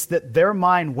 It's that their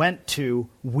mind went to,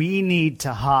 we need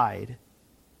to hide.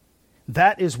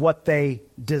 That is what they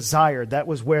desired. That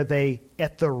was where they,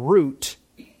 at the root,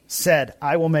 said,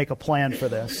 I will make a plan for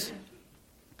this.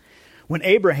 When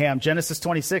Abraham, Genesis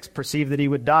 26, perceived that he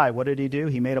would die, what did he do?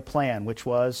 He made a plan, which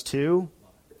was to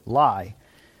lie.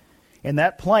 And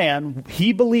that plan,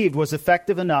 he believed, was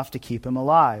effective enough to keep him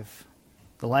alive.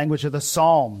 The language of the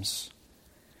Psalms,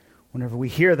 whenever we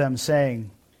hear them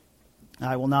saying,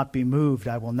 I will not be moved,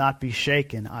 I will not be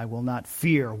shaken, I will not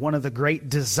fear. One of the great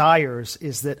desires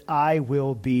is that I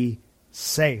will be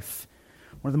safe.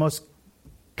 One of the most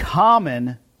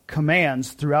common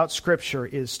commands throughout Scripture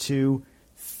is to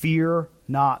fear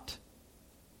not.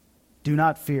 Do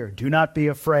not fear. Do not be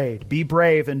afraid. Be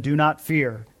brave and do not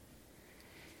fear.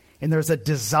 And there's a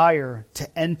desire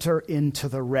to enter into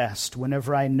the rest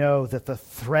whenever I know that the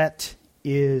threat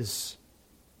is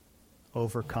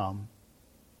overcome.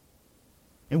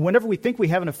 And whenever we think we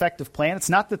have an effective plan, it's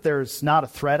not that there's not a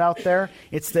threat out there.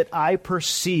 It's that I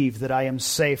perceive that I am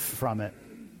safe from it.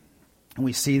 And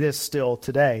we see this still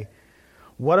today.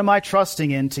 What am I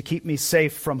trusting in to keep me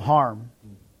safe from harm?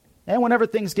 And whenever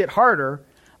things get harder,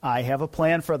 I have a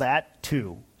plan for that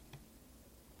too.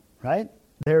 Right?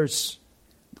 There's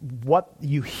what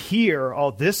you hear,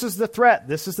 oh, this is the threat,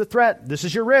 this is the threat, this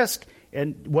is your risk,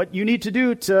 and what you need to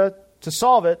do to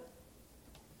solve it.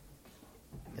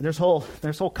 And there's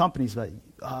whole companies that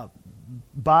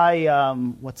buy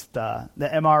the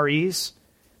MREs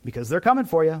because they're coming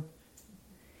for you.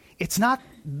 It's not,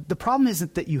 the problem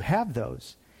isn't that you have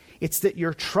those. It's that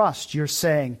your trust, you're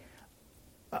saying,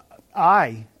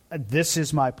 this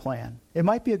is my plan. It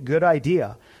might be a good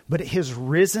idea, but it has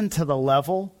risen to the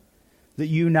level that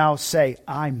you now say,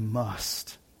 I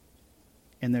must.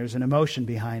 And there's an emotion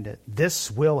behind it. This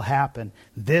will happen.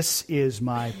 This is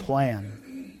my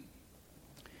plan.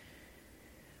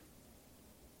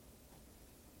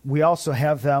 We also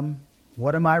have them,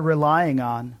 what am I relying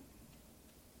on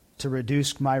to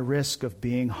reduce my risk of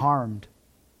being harmed.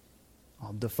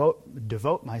 I'll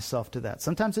devote myself to that.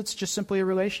 Sometimes it's just simply a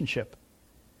relationship.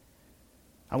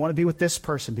 I want to be with this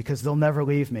person because they'll never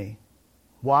leave me.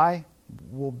 Why?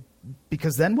 Well,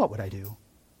 because then what would I do?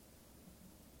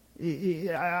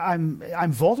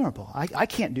 I'm vulnerable. I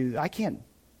can't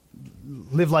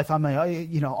live life on my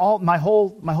own. All my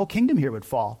whole kingdom here would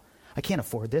fall. I can't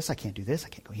afford this. I can't do this. I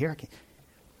can't go here.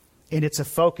 And it's a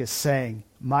focus saying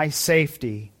my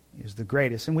safety is the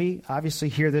greatest. And we obviously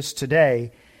hear this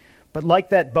today. But like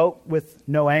that boat with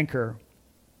no anchor,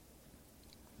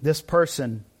 this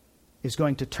person is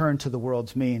going to turn to the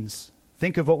world's means.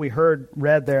 Think of what we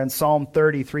read there in Psalm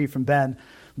 33 from Ben.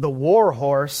 The war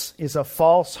horse is a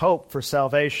false hope for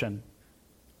salvation.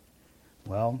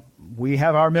 Well, we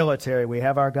have our military, we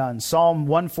have our guns. Psalm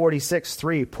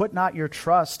 146:3, put not your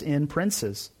trust in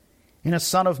princes, in a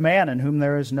son of man in whom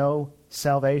there is no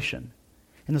salvation.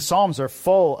 And the Psalms are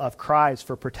full of cries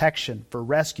for protection, for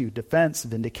rescue, defense,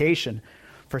 vindication,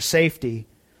 for safety.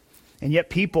 And yet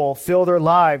people fill their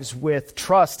lives with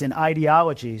trust in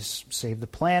ideologies. Save the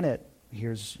planet.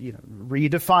 Here's,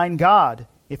 redefine God.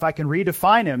 If I can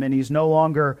redefine him and he's no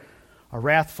longer a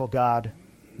wrathful God,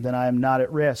 then I am not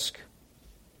at risk.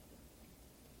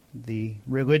 The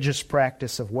religious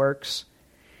practice of works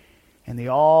and the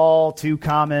all too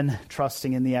common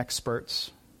trusting in the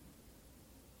experts.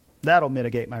 That'll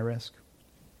mitigate my risk.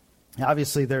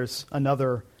 Obviously, there's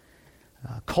another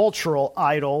cultural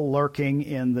idol lurking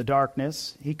in the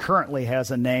darkness. He currently has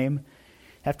a name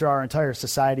after our entire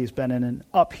society has been in an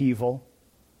upheaval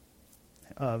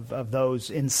of those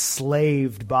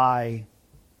enslaved by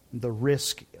the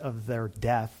risk of their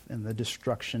death and the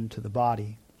destruction to the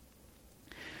body.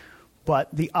 But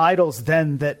the idols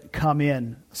then that come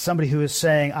in, somebody who is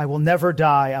saying, I will never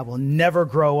die, I will never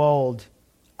grow old,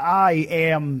 I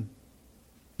am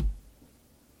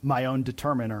my own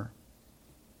determiner.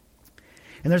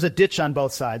 And there's a ditch on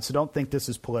both sides, so don't think this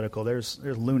is political. There's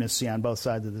lunacy on both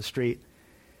sides of the street.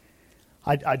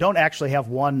 I don't actually have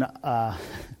one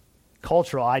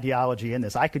cultural ideology in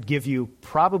this. I could give you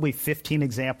probably 15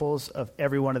 examples of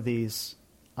every one of these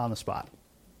on the spot.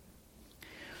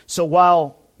 So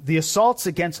while the assaults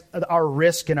against our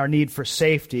risk and our need for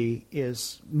safety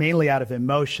is mainly out of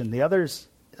emotion,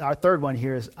 our third one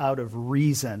here is out of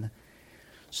reason.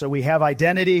 So we have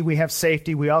identity, we have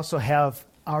safety, we also have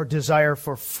our desire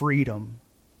for freedom,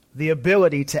 the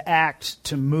ability to act,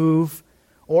 to move,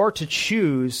 or to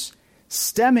choose,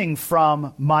 stemming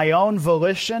from my own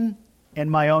volition and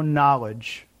my own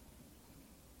knowledge.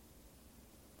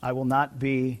 I will not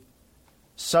be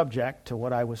subject to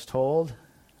what I was told.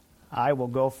 I will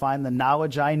go find the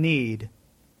knowledge I need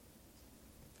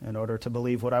in order to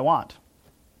believe what I want.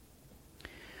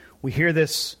 We hear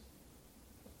this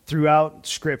throughout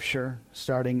Scripture,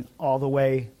 starting all the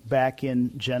way back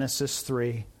in Genesis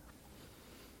 3.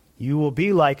 You will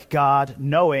be like God,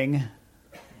 knowing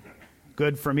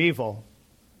good from evil.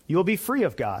 You will be free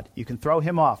of God. You can throw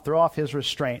off his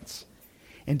restraints.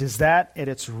 And does that, at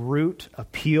its root,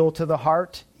 appeal to the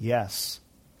heart? Yes.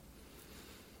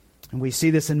 And we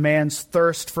see this in man's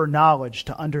thirst for knowledge,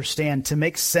 to understand, to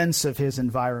make sense of his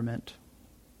environment.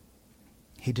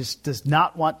 He just does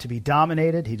not want to be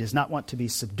dominated. He does not want to be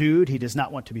subdued. He does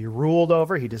not want to be ruled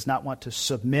over. He does not want to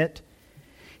submit.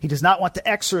 He does not want to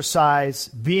exercise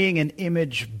being an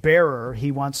image bearer.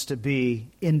 He wants to be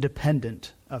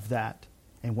independent of that.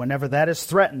 And whenever that is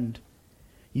threatened,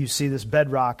 you see this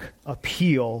bedrock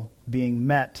appeal being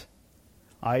met,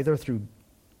 either through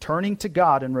turning to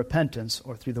God in repentance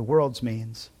or through the world's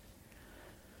means.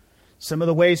 Some of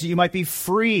the ways that you might be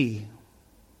free.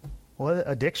 Well,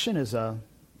 addiction is a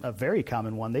very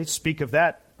common one. They speak of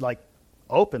that like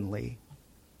openly.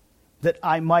 That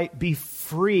I might be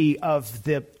free of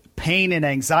the pain and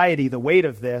anxiety, the weight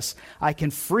of this. I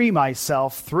can free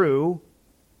myself through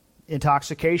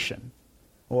intoxication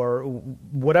or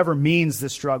whatever means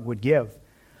this drug would give.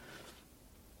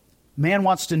 Man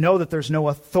wants to know that there's no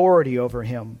authority over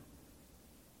him.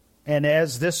 And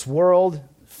as this world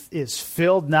is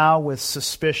filled now with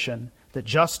suspicion that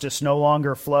justice no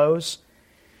longer flows,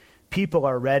 people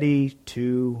are ready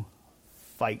to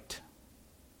fight.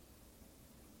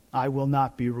 I will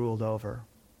not be ruled over.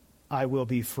 I will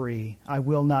be free. I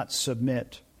will not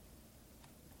submit.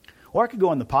 Or I could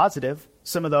go in the positive.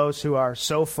 Some of those who are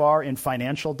so far in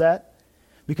financial debt,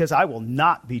 because I will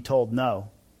not be told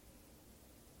no.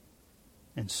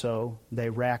 And so they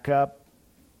rack up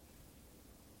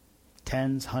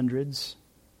tens, hundreds.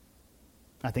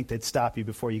 I think they'd stop you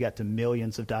before you got to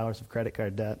millions of dollars of credit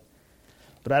card debt.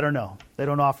 But I don't know. They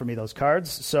don't offer me those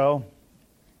cards. So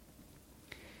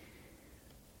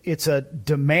it's a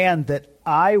demand that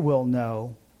I will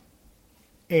know,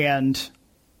 and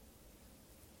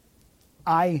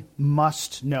I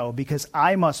must know, because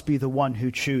I must be the one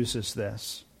who chooses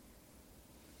this.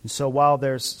 And so while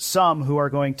there's some who are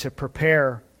going to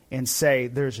prepare and say,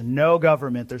 there's no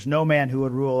government, there's no man who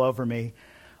would rule over me,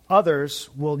 others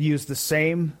will use the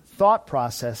same thought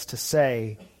process to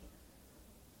say,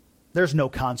 there's no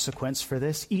consequence for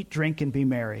this. Eat, drink, and be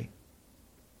merry.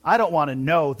 I don't want to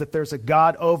know that there's a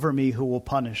God over me who will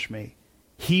punish me.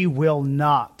 He will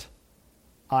not.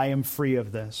 I am free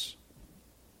of this.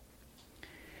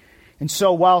 And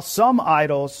so while some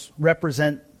idols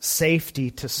represent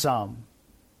safety to some,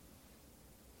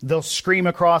 they'll scream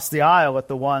across the aisle at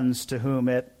the ones to whom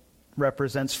it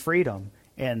represents freedom.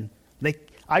 And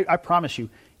I promise you,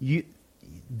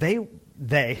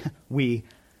 we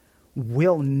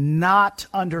will not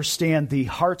understand the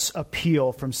heart's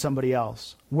appeal from somebody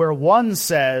else. Where one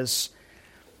says,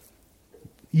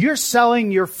 you're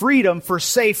selling your freedom for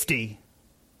safety,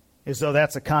 as though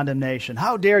that's a condemnation.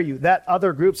 How dare you? That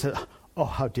other group says, oh,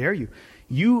 how dare you?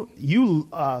 You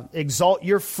exalt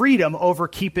your freedom over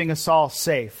keeping us all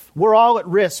safe. We're all at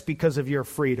risk because of your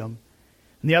freedom.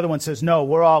 And the other one says, no,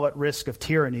 we're all at risk of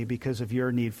tyranny because of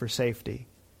your need for safety.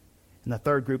 And the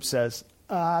third group says,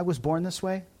 I was born this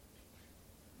way.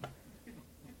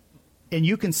 And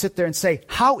you can sit there and say,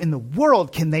 how in the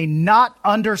world can they not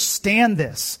understand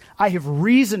this? I have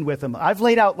reasoned with them. I've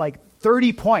laid out like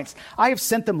 30 points. I have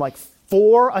sent them like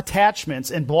 4 attachments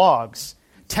and blogs,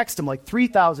 text them like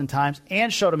 3,000 times,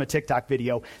 and showed them a TikTok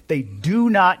video. They do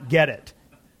not get it.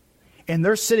 And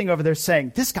they're sitting over there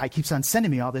saying, this guy keeps on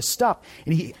sending me all this stuff.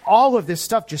 And all of this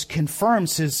stuff just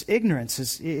confirms his ignorance,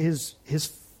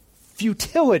 his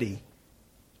futility.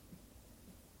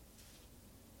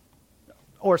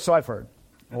 Or so I've heard.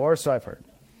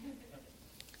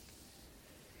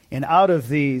 And out of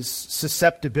these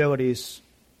susceptibilities,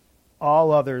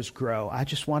 all others grow. I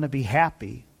just want to be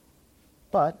happy.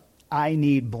 But I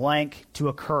need blank to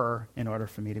occur in order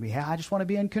for me to be happy. I just want to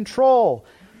be in control.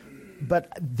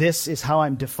 But this is how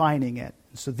I'm defining it.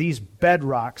 So these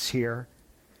bedrocks here,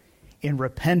 in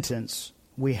repentance,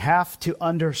 we have to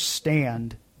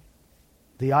understand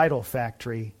the idol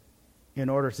factory in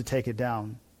order to take it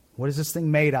down. What is this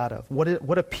thing made out of?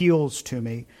 What appeals to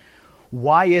me?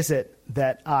 Why is it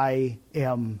that I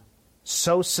am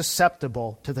so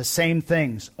susceptible to the same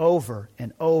things over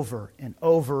and over and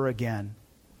over again?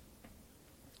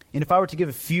 And if I were to give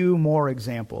a few more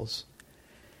examples,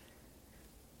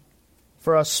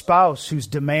 for a spouse whose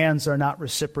demands are not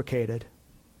reciprocated,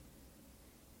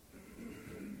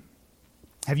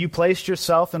 have you placed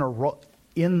yourself in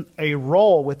a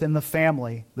role within the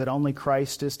family that only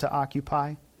Christ is to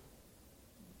occupy?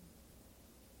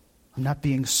 I'm not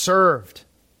being served.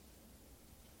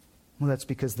 Well, that's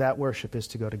because that worship is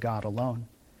to go to God alone.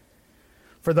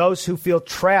 For those who feel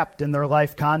trapped in their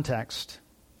life context,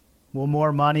 will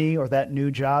more money or that new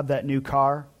job, that new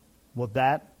car, will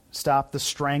that stop the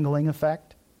strangling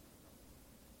effect?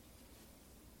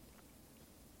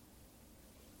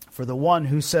 For the one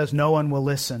who says no one will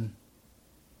listen,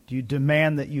 do you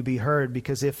demand that you be heard?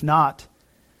 Because if not,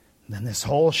 then this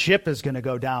whole ship is going to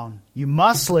go down. You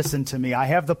must listen to me. I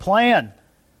have the plan.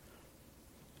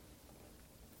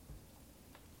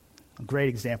 A great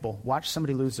example. Watch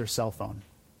somebody lose their cell phone.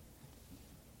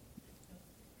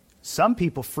 Some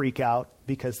people freak out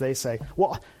because they say,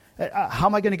 well, how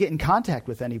am I going to get in contact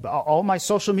with anybody? All my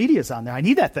social media is on there. I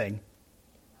need that thing.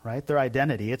 Right? Their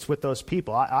identity. It's with those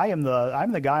people. I'm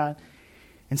the guy.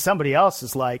 And somebody else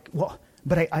is like, well,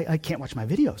 but I can't watch my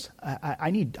videos. I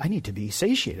need to be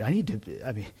satiated.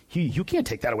 You can't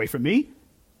take that away from me.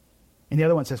 And the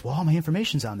other one says, well, all my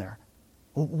information's on there.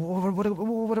 Well,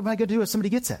 what am I going to do if somebody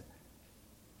gets it?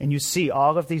 And you see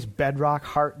all of these bedrock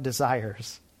heart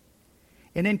desires.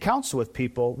 And in counsel with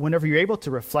people, whenever you're able to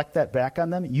reflect that back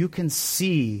on them, you can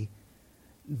see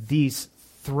these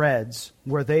threads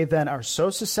where they then are so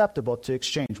susceptible to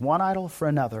exchange one idol for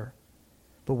another.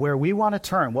 But where we want to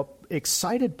turn, what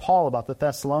excited Paul about the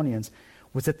Thessalonians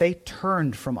was that they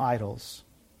turned from idols.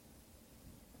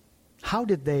 How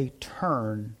did they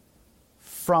turn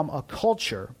from a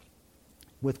culture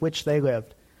with which they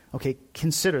lived? Okay,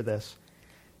 consider this.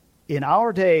 In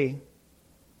our day,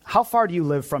 how far do you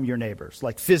live from your neighbors?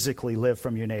 Like physically live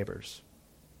from your neighbors?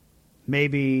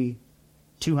 Maybe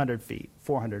 200 feet,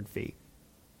 400 feet,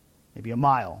 maybe a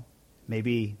mile,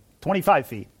 maybe 25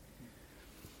 feet.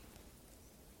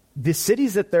 The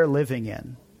cities that they're living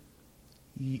in,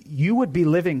 you would be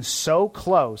living so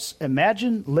close.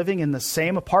 Imagine living in the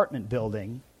same apartment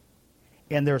building,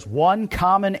 and there's one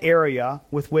common area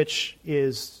with which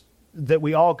is that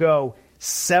we all go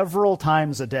several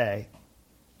times a day.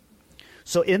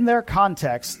 So in their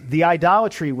context, the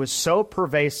idolatry was so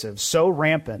pervasive, so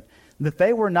rampant, that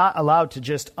they were not allowed to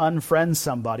just unfriend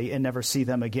somebody and never see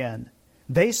them again.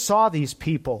 They saw these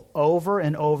people over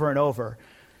and over and over.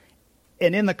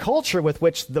 And in the culture with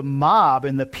which the mob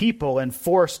and the people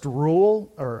enforced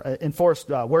rule or enforced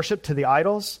worship to the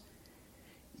idols,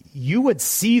 you would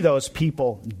see those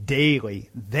people daily.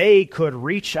 They could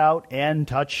reach out and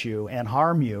touch you and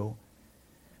harm you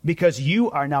because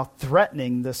you are now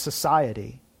threatening the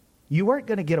society. You weren't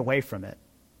going to get away from it.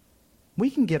 We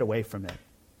can get away from it.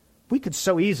 We could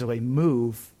so easily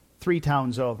move 3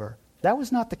 towns over. That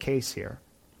was not the case here.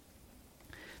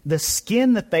 The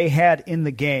skin that they had in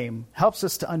the game helps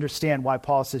us to understand why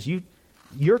Paul says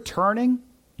you're turning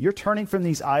from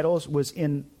these idols was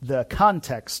in the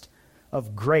context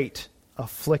of great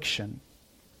affliction.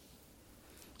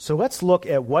 So let's look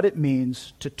at what it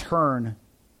means to turn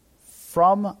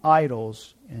from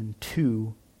idols and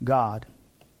to God.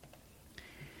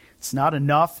 It's not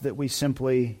enough that we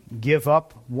simply give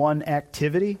up one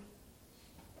activity,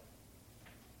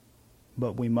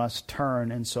 but we must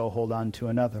turn and so hold on to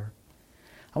another.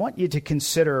 I want you to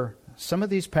consider some of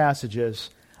these passages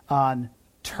on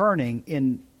turning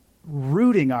in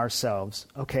rooting ourselves.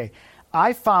 Okay,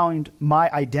 I found my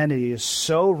identity is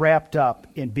so wrapped up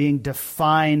in being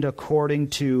defined according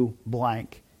to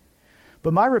blank.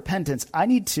 But my repentance, I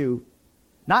need to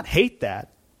not hate that,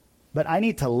 but I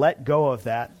need to let go of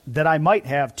that I might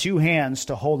have 2 hands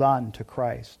to hold on to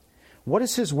Christ. What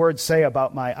does his word say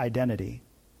about my identity?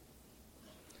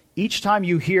 Each time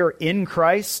you hear in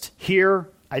Christ, hear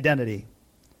identity.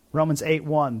 Romans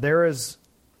 8:1, there is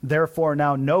therefore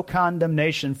now no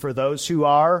condemnation for those who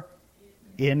are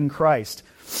in Christ.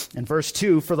 And verse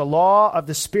 2, for the law of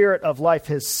the Spirit of life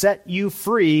has set you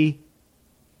free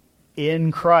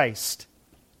in Christ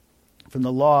from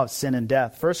the law of sin and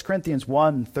death. 1 Corinthians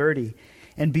 1:30,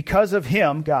 and because of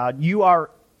him, God, you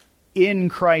are in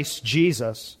Christ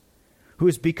Jesus, who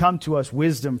has become to us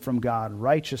wisdom from God,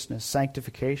 righteousness,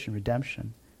 sanctification,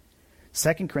 redemption.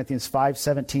 2 Corinthians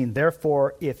 5:17,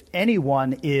 therefore, if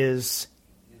anyone is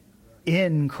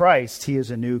in Christ, he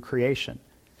is a new creation.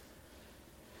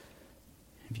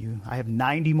 I have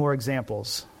 90 more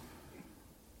examples,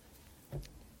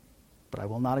 but I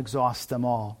will not exhaust them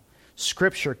all.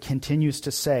 Scripture continues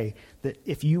to say that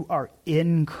if you are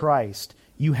in Christ,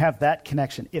 you have that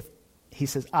connection. If he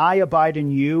says, I abide in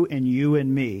you and you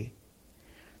in me,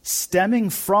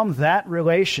 stemming from that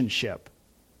relationship,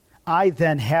 I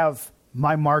then have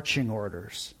my marching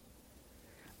orders.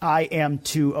 I am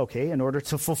to, in order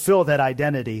to fulfill that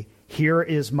identity,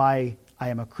 I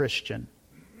am a Christian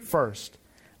first.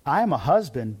 I am a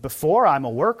husband before I'm a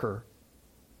worker.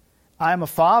 I am a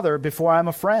father before I'm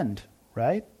a friend,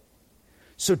 right?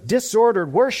 So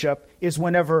disordered worship is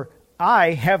whenever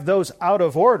I have those out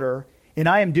of order and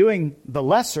I am doing the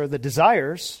lesser, the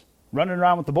desires, running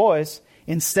around with the boys,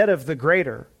 instead of the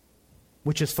greater,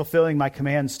 which is fulfilling my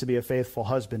commands to be a faithful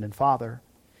husband and father.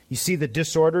 You see the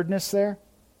disorderedness there?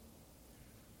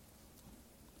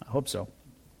 I hope so.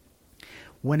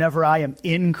 Whenever I am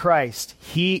in Christ,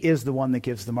 he is the one that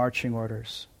gives the marching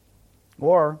orders.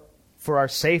 Or, for our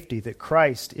safety, that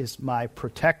Christ is my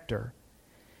protector.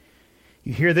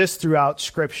 You hear this throughout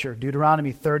Scripture.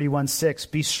 Deuteronomy 31:6.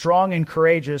 Be strong and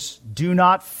courageous. Do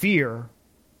not fear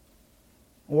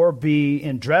or be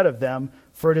in dread of them,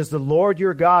 for it is the Lord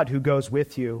your God who goes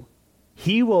with you.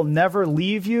 He will never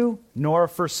leave you nor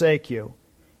forsake you.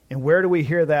 And where do we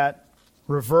hear that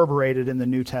reverberated in the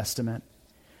New Testament?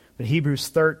 But Hebrews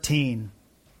 13,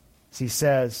 he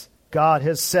says, God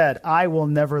has said, I will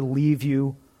never leave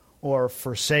you or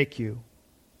forsake you.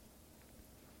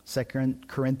 2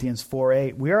 Corinthians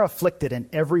 4:8, we are afflicted in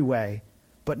every way,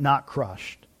 but not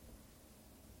crushed.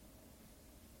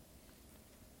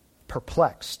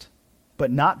 Perplexed, but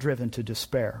not driven to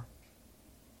despair.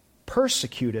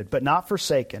 Persecuted, but not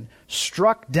forsaken.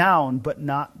 Struck down, but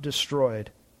not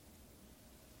destroyed.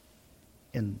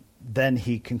 And then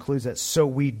he concludes that, so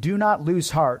we do not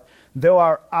lose heart. Though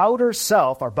our outer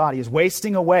self, our body, is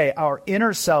wasting away, our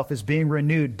inner self is being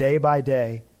renewed day by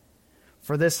day.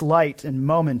 For this light and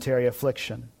momentary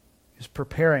affliction is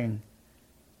preparing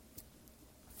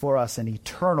for us an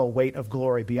eternal weight of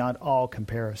glory beyond all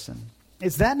comparison.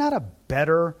 Is that not a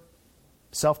better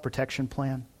self-protection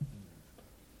plan?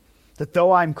 That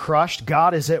though I'm crushed,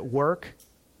 God is at work,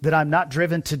 that I'm not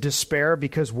driven to despair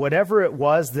because whatever it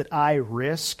was that I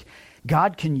risk,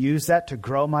 God can use that to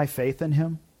grow my faith in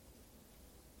him.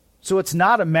 So it's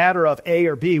not a matter of A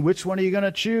or B. Which one are you going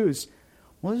to choose?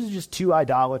 Well, this is just 2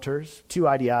 idolaters, 2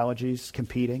 ideologies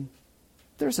competing.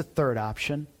 There's a third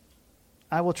option.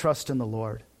 I will trust in the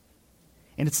Lord.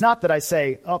 And it's not that I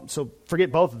say, oh, so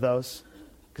forget both of those,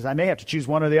 because I may have to choose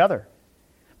one or the other.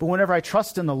 But whenever I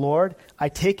trust in the Lord, I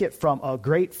take it from a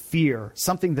great fear,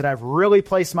 something that I've really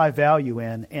placed my value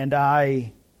in, and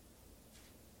I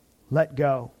let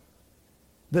go,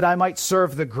 that I might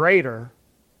serve the greater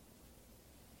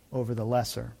over the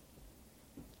lesser.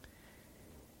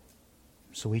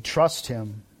 So we trust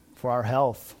him for our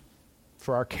health,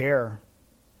 for our care,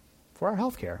 for our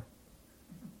health care,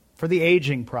 for the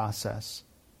aging process,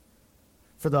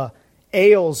 for the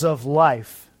ails of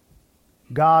life.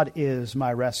 God is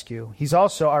my rescue. He's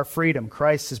also our freedom.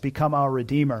 Christ has become our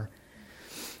Redeemer.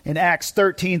 In Acts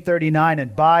 13:39,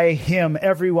 and by him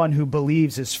everyone who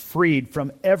believes is freed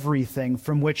from everything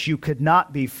from which you could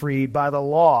not be freed by the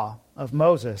law of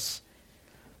Moses.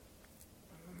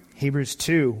 Hebrews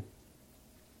 2,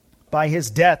 by his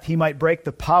death he might break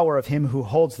the power of him who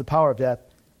holds the power of death,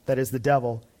 that is the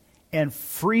devil, and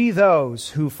free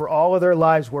those who for all of their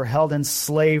lives were held in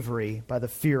slavery by the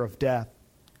fear of death.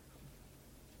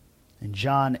 In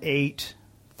John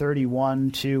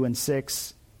 8:31, 2, and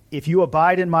 6, if you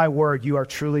abide in my word, you are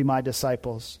truly my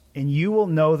disciples, and you will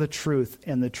know the truth,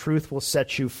 and the truth will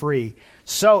set you free.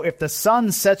 So if the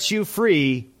Son sets you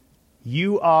free,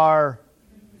 you are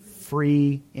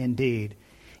free indeed.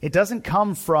 It doesn't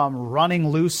come from running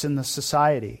loose in the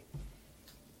society.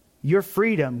 Your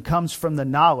freedom comes from the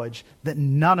knowledge that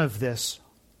none of this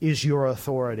is your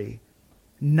authority.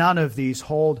 None of these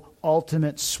hold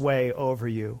ultimate sway over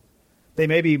you. They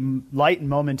may be light and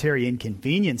momentary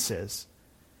inconveniences,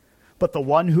 but the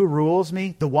one who rules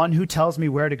me, the one who tells me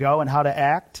where to go and how to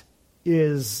act,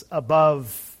 is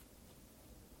above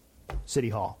City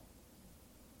Hall.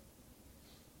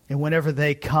 And whenever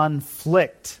they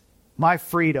conflict, my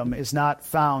freedom is not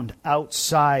found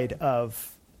outside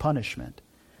of punishment.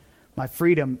 My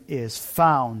freedom is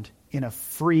found in a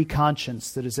free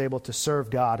conscience that is able to serve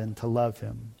God and to love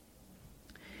him.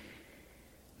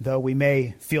 Though we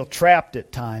may feel trapped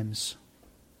at times,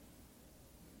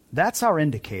 that's our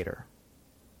indicator.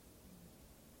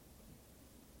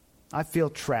 I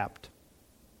feel trapped.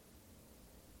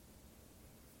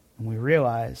 And we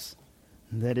realize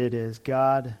that it is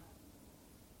God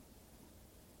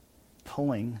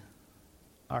pulling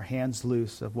our hands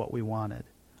loose of what we wanted.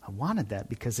 I wanted that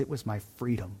because it was my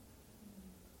freedom.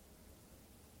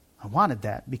 I wanted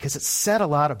that because it said a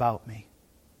lot about me.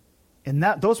 And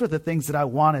those were the things that I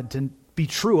wanted to be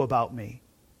true about me.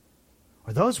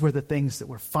 Or those were the things that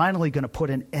were finally going to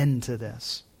put an end to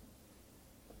this.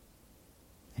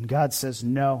 And God says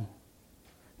no.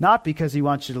 Not because he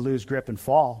wants you to lose grip and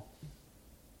fall,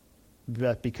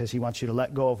 but because he wants you to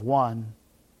let go of one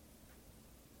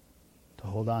to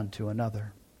hold on to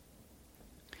another.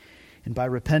 And by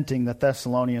repenting, the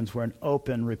Thessalonians were an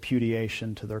open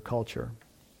repudiation to their culture.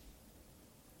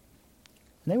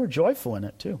 And they were joyful in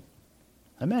it too.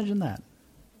 Imagine that.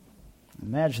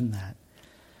 Imagine that.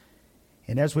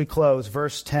 And as we close,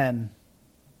 verse 10,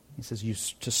 he says, you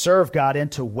to serve God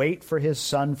and to wait for his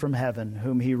Son from heaven,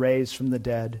 whom he raised from the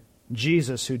dead,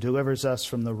 Jesus, who delivers us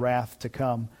from the wrath to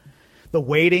come. The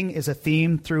waiting is a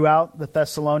theme throughout the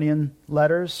Thessalonian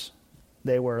letters.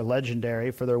 They were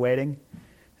legendary for their waiting,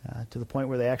 to the point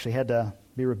where they actually had to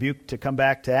be rebuked to come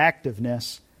back to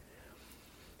activeness.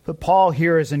 But Paul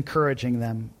here is encouraging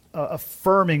them,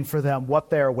 affirming for them what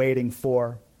they are waiting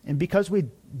for. And because we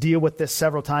deal with this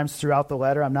several times throughout the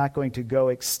letter, I'm not going to go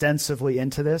extensively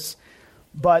into this.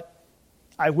 But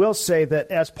I will say that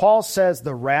as Paul says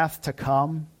the wrath to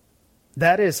come,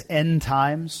 that is end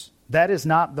times. That is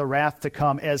not the wrath to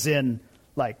come as in,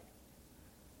 like,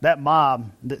 that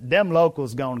mob, them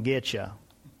locals gonna get you.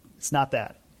 It's not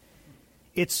that.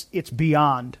 It's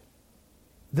beyond.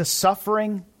 The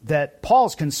suffering that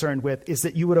Paul's concerned with is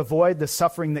that you would avoid the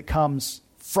suffering that comes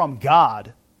from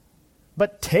God.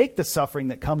 But take the suffering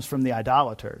that comes from the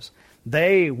idolaters.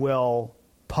 They will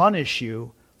punish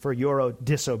you for your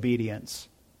disobedience.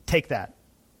 Take that.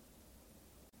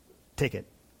 Take it.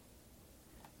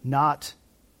 Not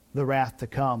the wrath to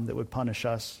come that would punish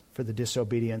us for the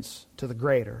disobedience to the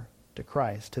greater, to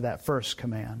Christ, to that first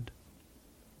command.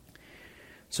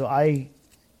 So I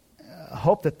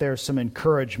hope that there's some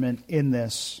encouragement in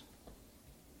this,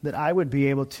 that I would be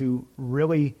able to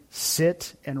really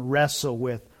sit and wrestle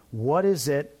with, what is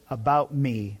it about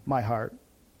me, my heart?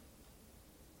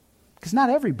 Because not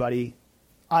everybody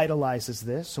idolizes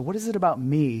this. So what is it about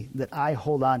me that I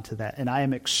hold on to that and I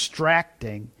am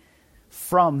extracting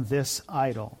from this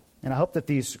idol? And I hope that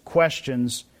these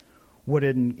questions would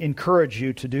encourage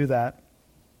you to do that.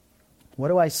 What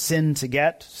do I sin to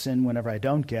get? Sin whenever I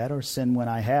don't get, or sin when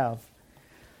I have?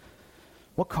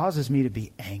 What causes me to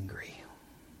be angry?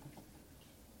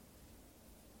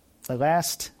 the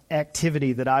last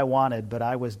activity that I wanted, but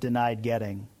I was denied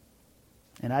getting.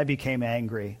 And I became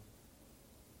angry.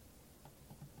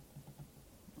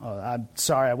 Oh, I'm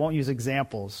sorry, I won't use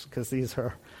examples because these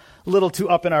are a little too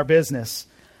up in our business.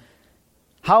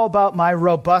 How about my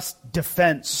robust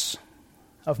defense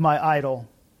of my idol?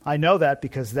 I know that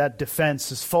because that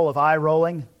defense is full of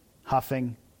eye-rolling,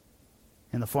 huffing,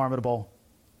 and the formidable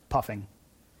puffing.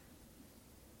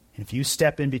 And if you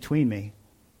step in between me,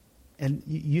 and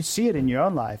you see it in your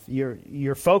own life,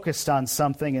 you're focused on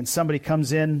something and somebody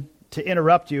comes in to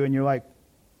interrupt you and you're like,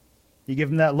 you give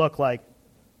them that look like,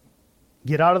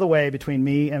 get out of the way between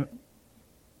me and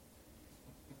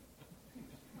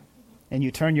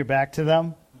you turn your back to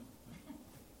them.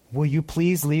 Will you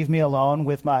please leave me alone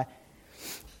with my...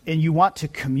 And you want to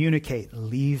communicate,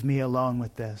 leave me alone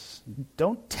with this.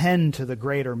 Don't tend to the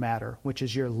greater matter, which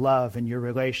is your love and your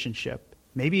relationship,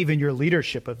 maybe even your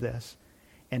leadership of this,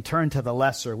 and turn to the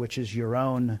lesser, which is your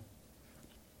own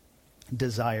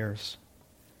desires.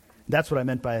 That's what I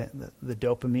meant by the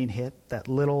dopamine hit, that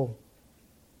little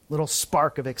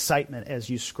spark of excitement as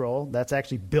you scroll. That's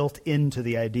actually built into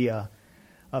the idea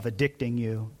of addicting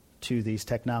you to these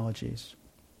technologies.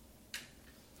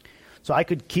 So I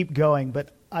could keep going,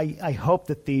 but I hope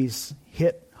that these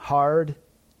hit hard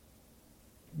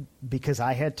because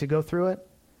I had to go through it.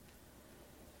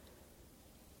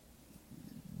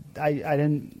 I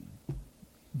didn't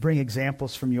bring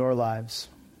examples from your lives.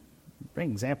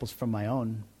 Bring examples from my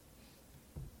own.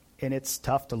 And it's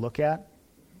tough to look at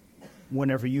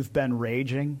whenever you've been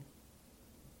raging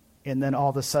and then all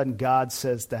of a sudden God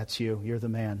says, that's you. You're the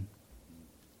man.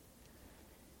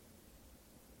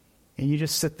 And you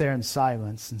just sit there in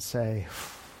silence and say,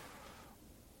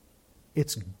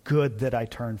 it's good that I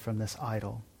turned from this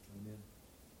idol. Amen.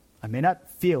 I may not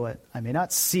feel it. I may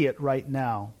not see it right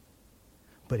now.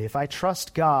 But if I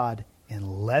trust God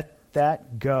and let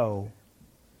that go,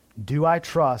 do I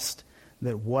trust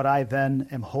that what I then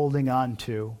am holding on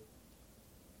to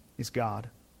is God?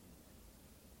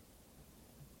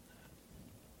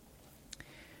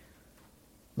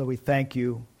 Lord, we thank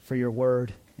you for your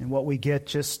word and what we get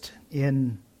just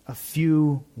in a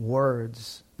few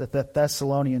words, that the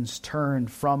Thessalonians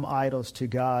turned from idols to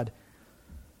God.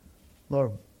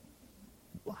 Lord,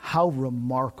 how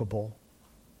remarkable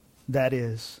that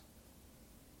is.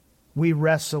 We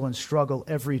wrestle and struggle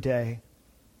every day.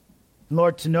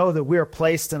 Lord, to know that we are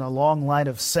placed in a long line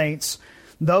of saints,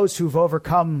 those who've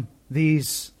overcome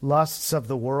these lusts of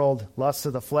the world, lusts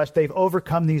of the flesh, they've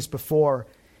overcome these before.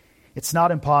 It's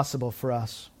not impossible for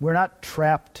us. We're not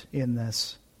trapped in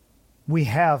this. We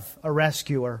have a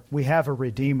rescuer. We have a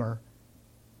redeemer.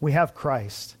 We have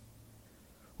Christ.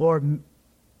 Lord,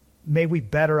 may we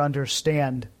better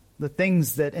understand the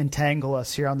things that entangle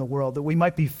us here on the world, that we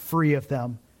might be free of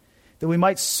them, that we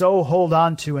might so hold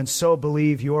on to and so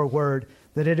believe your word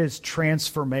that it is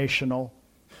transformational.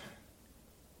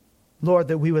 Lord,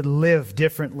 that we would live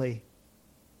differently,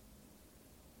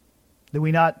 that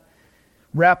we not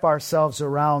wrap ourselves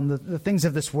around the things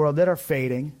of this world that are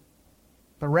fading,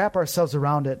 but wrap ourselves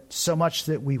around it so much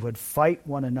that we would fight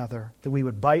one another, that we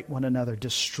would bite one another,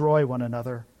 destroy one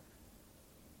another,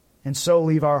 and so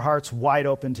leave our hearts wide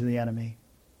open to the enemy.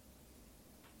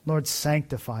 Lord,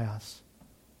 sanctify us,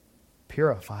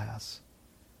 purify us.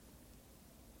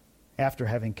 After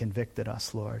having convicted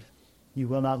us, Lord, you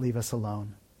will not leave us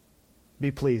alone.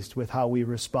 Be pleased with how we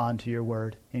respond to your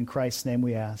word. In Christ's name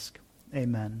we ask.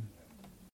 Amen.